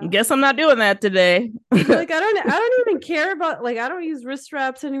like, yeah. guess I'm not doing that today. Like I don't even care about like I don't use wrist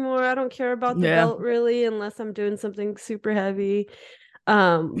straps anymore. I don't care about the Yeah. belt really unless I'm doing something super heavy.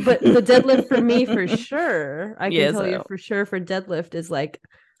 But the deadlift for me for sure, I can Yes, tell I you don't. for sure for deadlift is like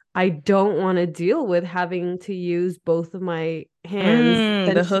I don't want to deal with having to use both of my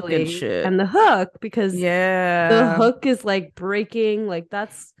hands The hook and essentially shit. and the hook because the Yeah. hook is like breaking, like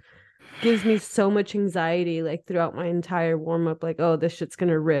that's gives me so much anxiety like throughout my entire warm up like oh this shit's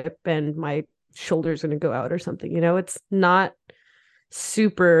gonna rip and my shoulder's gonna go out or something, it's not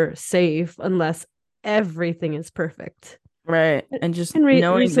super safe unless everything is perfect, Right. And just and knowing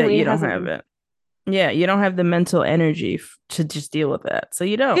that recently you it don't hasn't have been. it. Yeah, you don't have the mental energy to just deal with that. So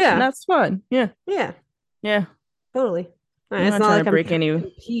you don't. And Yeah, that's fine. Yeah. yeah, Yeah. totally. I'm It's not not trying to like I'm break trying to any.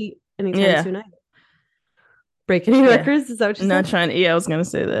 compete anytime Yeah. soon. I break any Yeah. records, is that what you Not said? trying to, yeah, I was gonna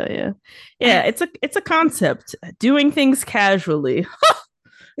say that. Yeah. Yeah, it's a concept. Doing things casually.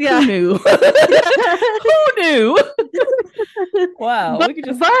 Who Yeah. knew? Who knew? Wow, but we could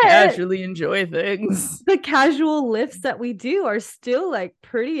just but casually enjoy things. the casual lifts that we do are still like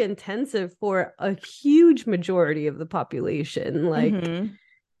pretty intensive for a huge majority of the population. Like, Mm-hmm.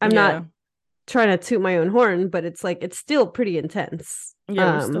 I'm not Yeah. trying to toot my own horn, but it's like it's still pretty intense.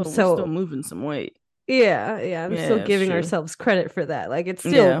 Yeah, we're still So moving some weight. Yeah, I'm still Yeah, it's giving true. ourselves credit for that. Like it's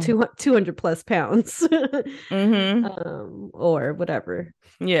still Yeah. 200 plus pounds. Mm-hmm. Or whatever.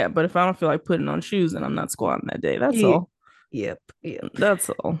 Yeah, but if I don't feel like putting on shoes, then I'm not squatting that day. That's Yeah, all. yep. That's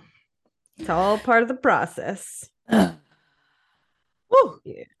all. It's all part of the process. Woo!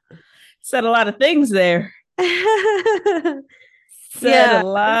 Yeah. Said a lot of things there. Said a Yeah.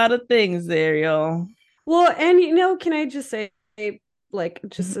 lot of things there, y'all. Well, and can I just say, like,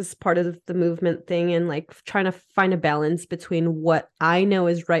 just as part of the movement thing and like trying to find a balance between what I know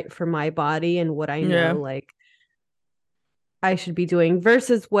is right for my body and what I know, Yeah. like, I should be doing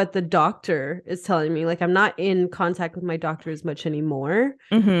versus what the doctor is telling me. Like, I'm not in contact with my doctor as much anymore,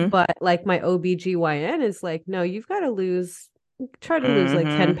 Mm-hmm. but like my OBGYN is like, no, you've got to try to lose like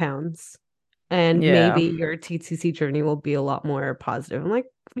 10 Mm-hmm. pounds and maybe Yeah. your TTC journey will be a lot more positive. I'm like,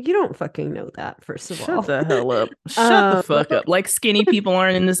 you don't fucking know that, first of Shut all. the hell up. Shut the Um, fuck up. Like skinny people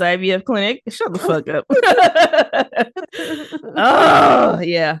aren't in this IVF clinic. Shut the fuck up. Oh,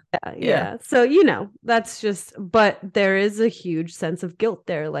 yeah. Yeah. yeah. So, that's just, but there is a huge sense of guilt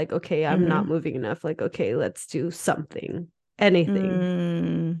there. Like, okay, I'm not Mm-hmm. moving enough. Like, okay, let's do something, anything.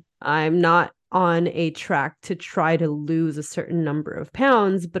 Mm, I'm not on a track to try to lose a certain number of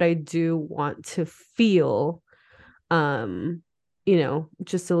pounds, but I do want to feel, um,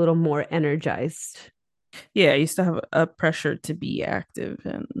 just a little more energized. yeah, I used to have a pressure to be active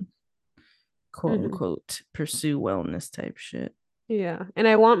and quote Mhm. unquote pursue wellness type shit. Yeah. And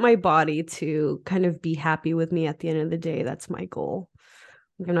I want my body to kind of be happy with me at the end of the day. That's my goal.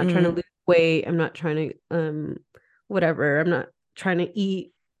 Like, I'm not trying to Mm, lose weight. I'm not trying to whatever. I'm not trying to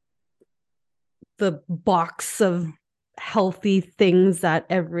eat the box of healthy things that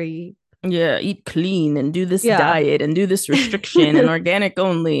every yeah, eat clean and do this yeah. diet and do this restriction and organic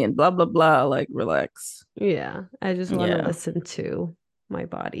only and blah blah blah. Like relax. Yeah. I just want to Yeah. listen to my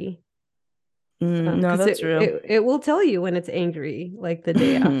body. No, Because that's real. it will tell you when it's angry, like the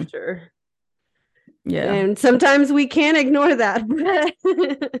day after. Yeah. And sometimes we can't ignore that.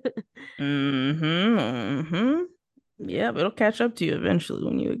 Mm-hmm. Yeah, but it'll catch up to you eventually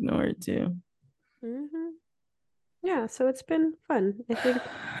when you ignore it too. Mhm. Yeah, so it's been fun. I think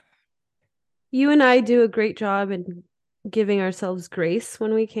you and I do a great job in giving ourselves grace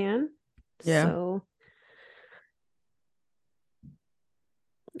when we can. Yeah. So,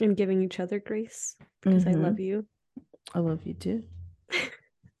 and giving each other grace because I Mm-hmm. love you. I love you too.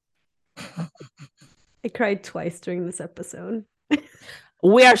 I cried twice during this episode.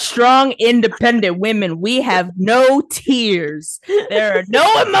 We are strong, independent women. We have no tears. There are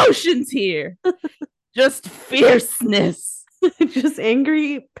no emotions here. Just fierceness. Just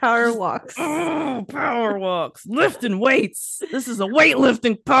angry power Just walks. power walks, lifting weights. This is a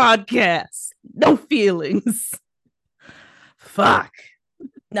weightlifting podcast. No feelings. Fuck.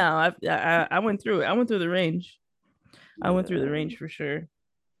 No, I went through it. I went through the range. I went through the range for sure.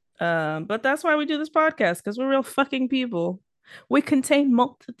 But that's why we do this podcast because we're real fucking people. We contain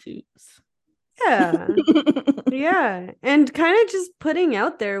multitudes. Yeah. Yeah. And kind of just putting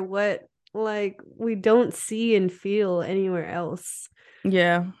out there what like we don't see and feel anywhere else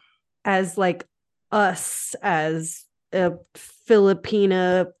Yeah. as like us as a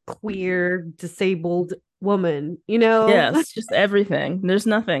Filipina queer disabled woman, Yes, just everything. There's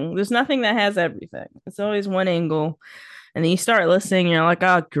nothing that has everything. It's always one angle. And then you start listening, you're like,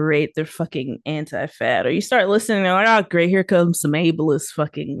 oh, great, they're fucking anti-fat. Or you start listening, they're like, oh, great, here comes some ableist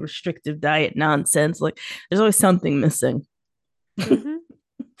fucking restrictive diet nonsense. Like, there's always something missing. Mm-hmm.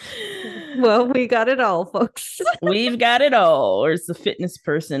 Well, we got it all, folks. We've got it all. Or it's a fitness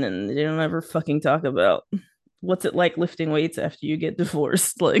person and they don't ever fucking talk about what's it like lifting weights after you get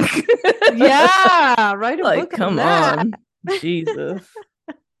divorced. Like, Yeah, write a like, book on come that. on. Jesus.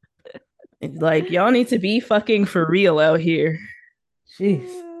 Like, y'all need to be fucking for real out here. Jeez.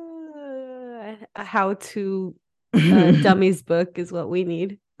 A how to dummies book is what we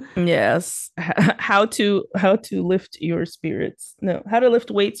need. Yes. How to lift your spirits. No, how to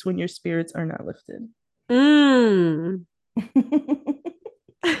lift weights when your spirits are not lifted. Mm.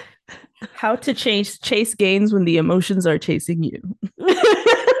 How to chase gains when the emotions are chasing you.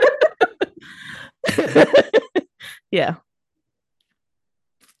 Yeah,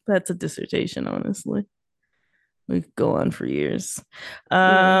 that's a dissertation, honestly. We could go on for years.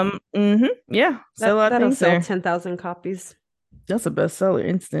 Yeah, Yeah, said a lot of that'll things sell there. 10,000 copies. That's a bestseller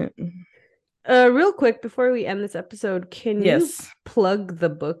instant. Real quick before we end this episode, can you Yes. plug the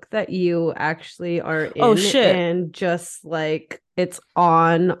book that you actually are Oh in shit. and just like it's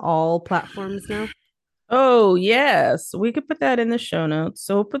on all platforms now? Oh, yes. We could put that in the show notes.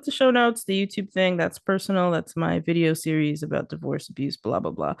 So we'll put the show notes, the YouTube thing, that's personal. That's my video series about divorce, abuse, blah,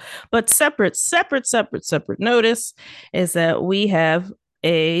 blah, blah. But separate notice is that we have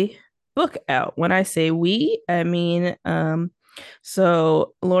a book out. When I say we, I mean,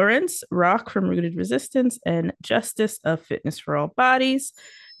 so Lawrence Rock from Rooted Resistance and Justice of Fitness for All Bodies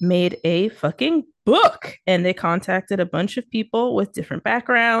made a fucking book, and they contacted a bunch of people with different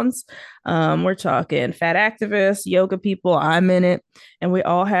backgrounds. We're talking fat activists, yoga people, I'm in it, and we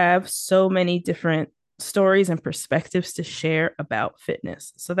all have so many different stories and perspectives to share about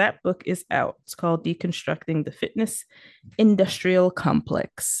fitness. So that book is out. It's called Deconstructing the Fitness Industrial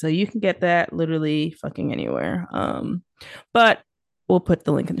Complex. So you can get that literally fucking anywhere. But we'll put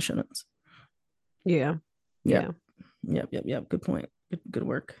the link in the show notes. Yeah. Yep. Yep. Good point. Good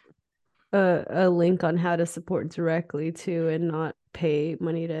work. A link on how to support directly too, and not pay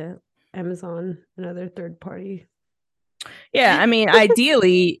money to Amazon and other third party. Yeah, I mean,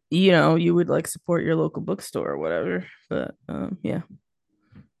 ideally, you would like support your local bookstore or whatever. But yeah.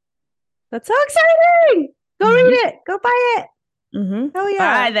 That's so exciting. Go read it. Go buy it. Hell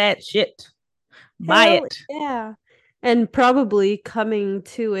yeah. Buy that shit. Buy it. Yeah. And probably coming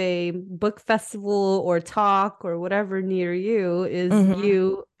to a book festival or talk or whatever near you is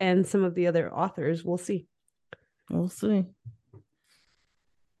you and some of the other authors. We'll see. We'll see.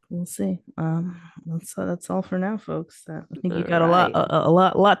 That's all for now, folks. I think you got a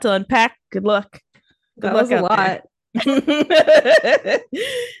lot to unpack. Good luck. Good luck out there.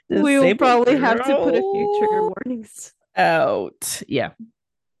 We will probably have to put a few trigger warnings out. Yeah.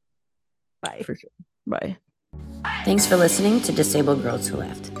 Bye. For sure. Bye. Thanks for listening to Disabled Girls Who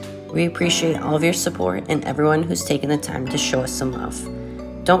Left. We appreciate all of your support and everyone who's taken the time to show us some love.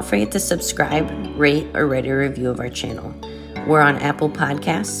 Don't forget to subscribe, rate, or write a review of our channel. We're on Apple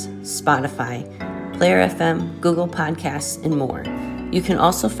Podcasts, Spotify, Player FM, Google Podcasts, and more. You can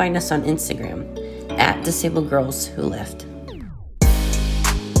also find us on Instagram @Disabled Girls Who Left.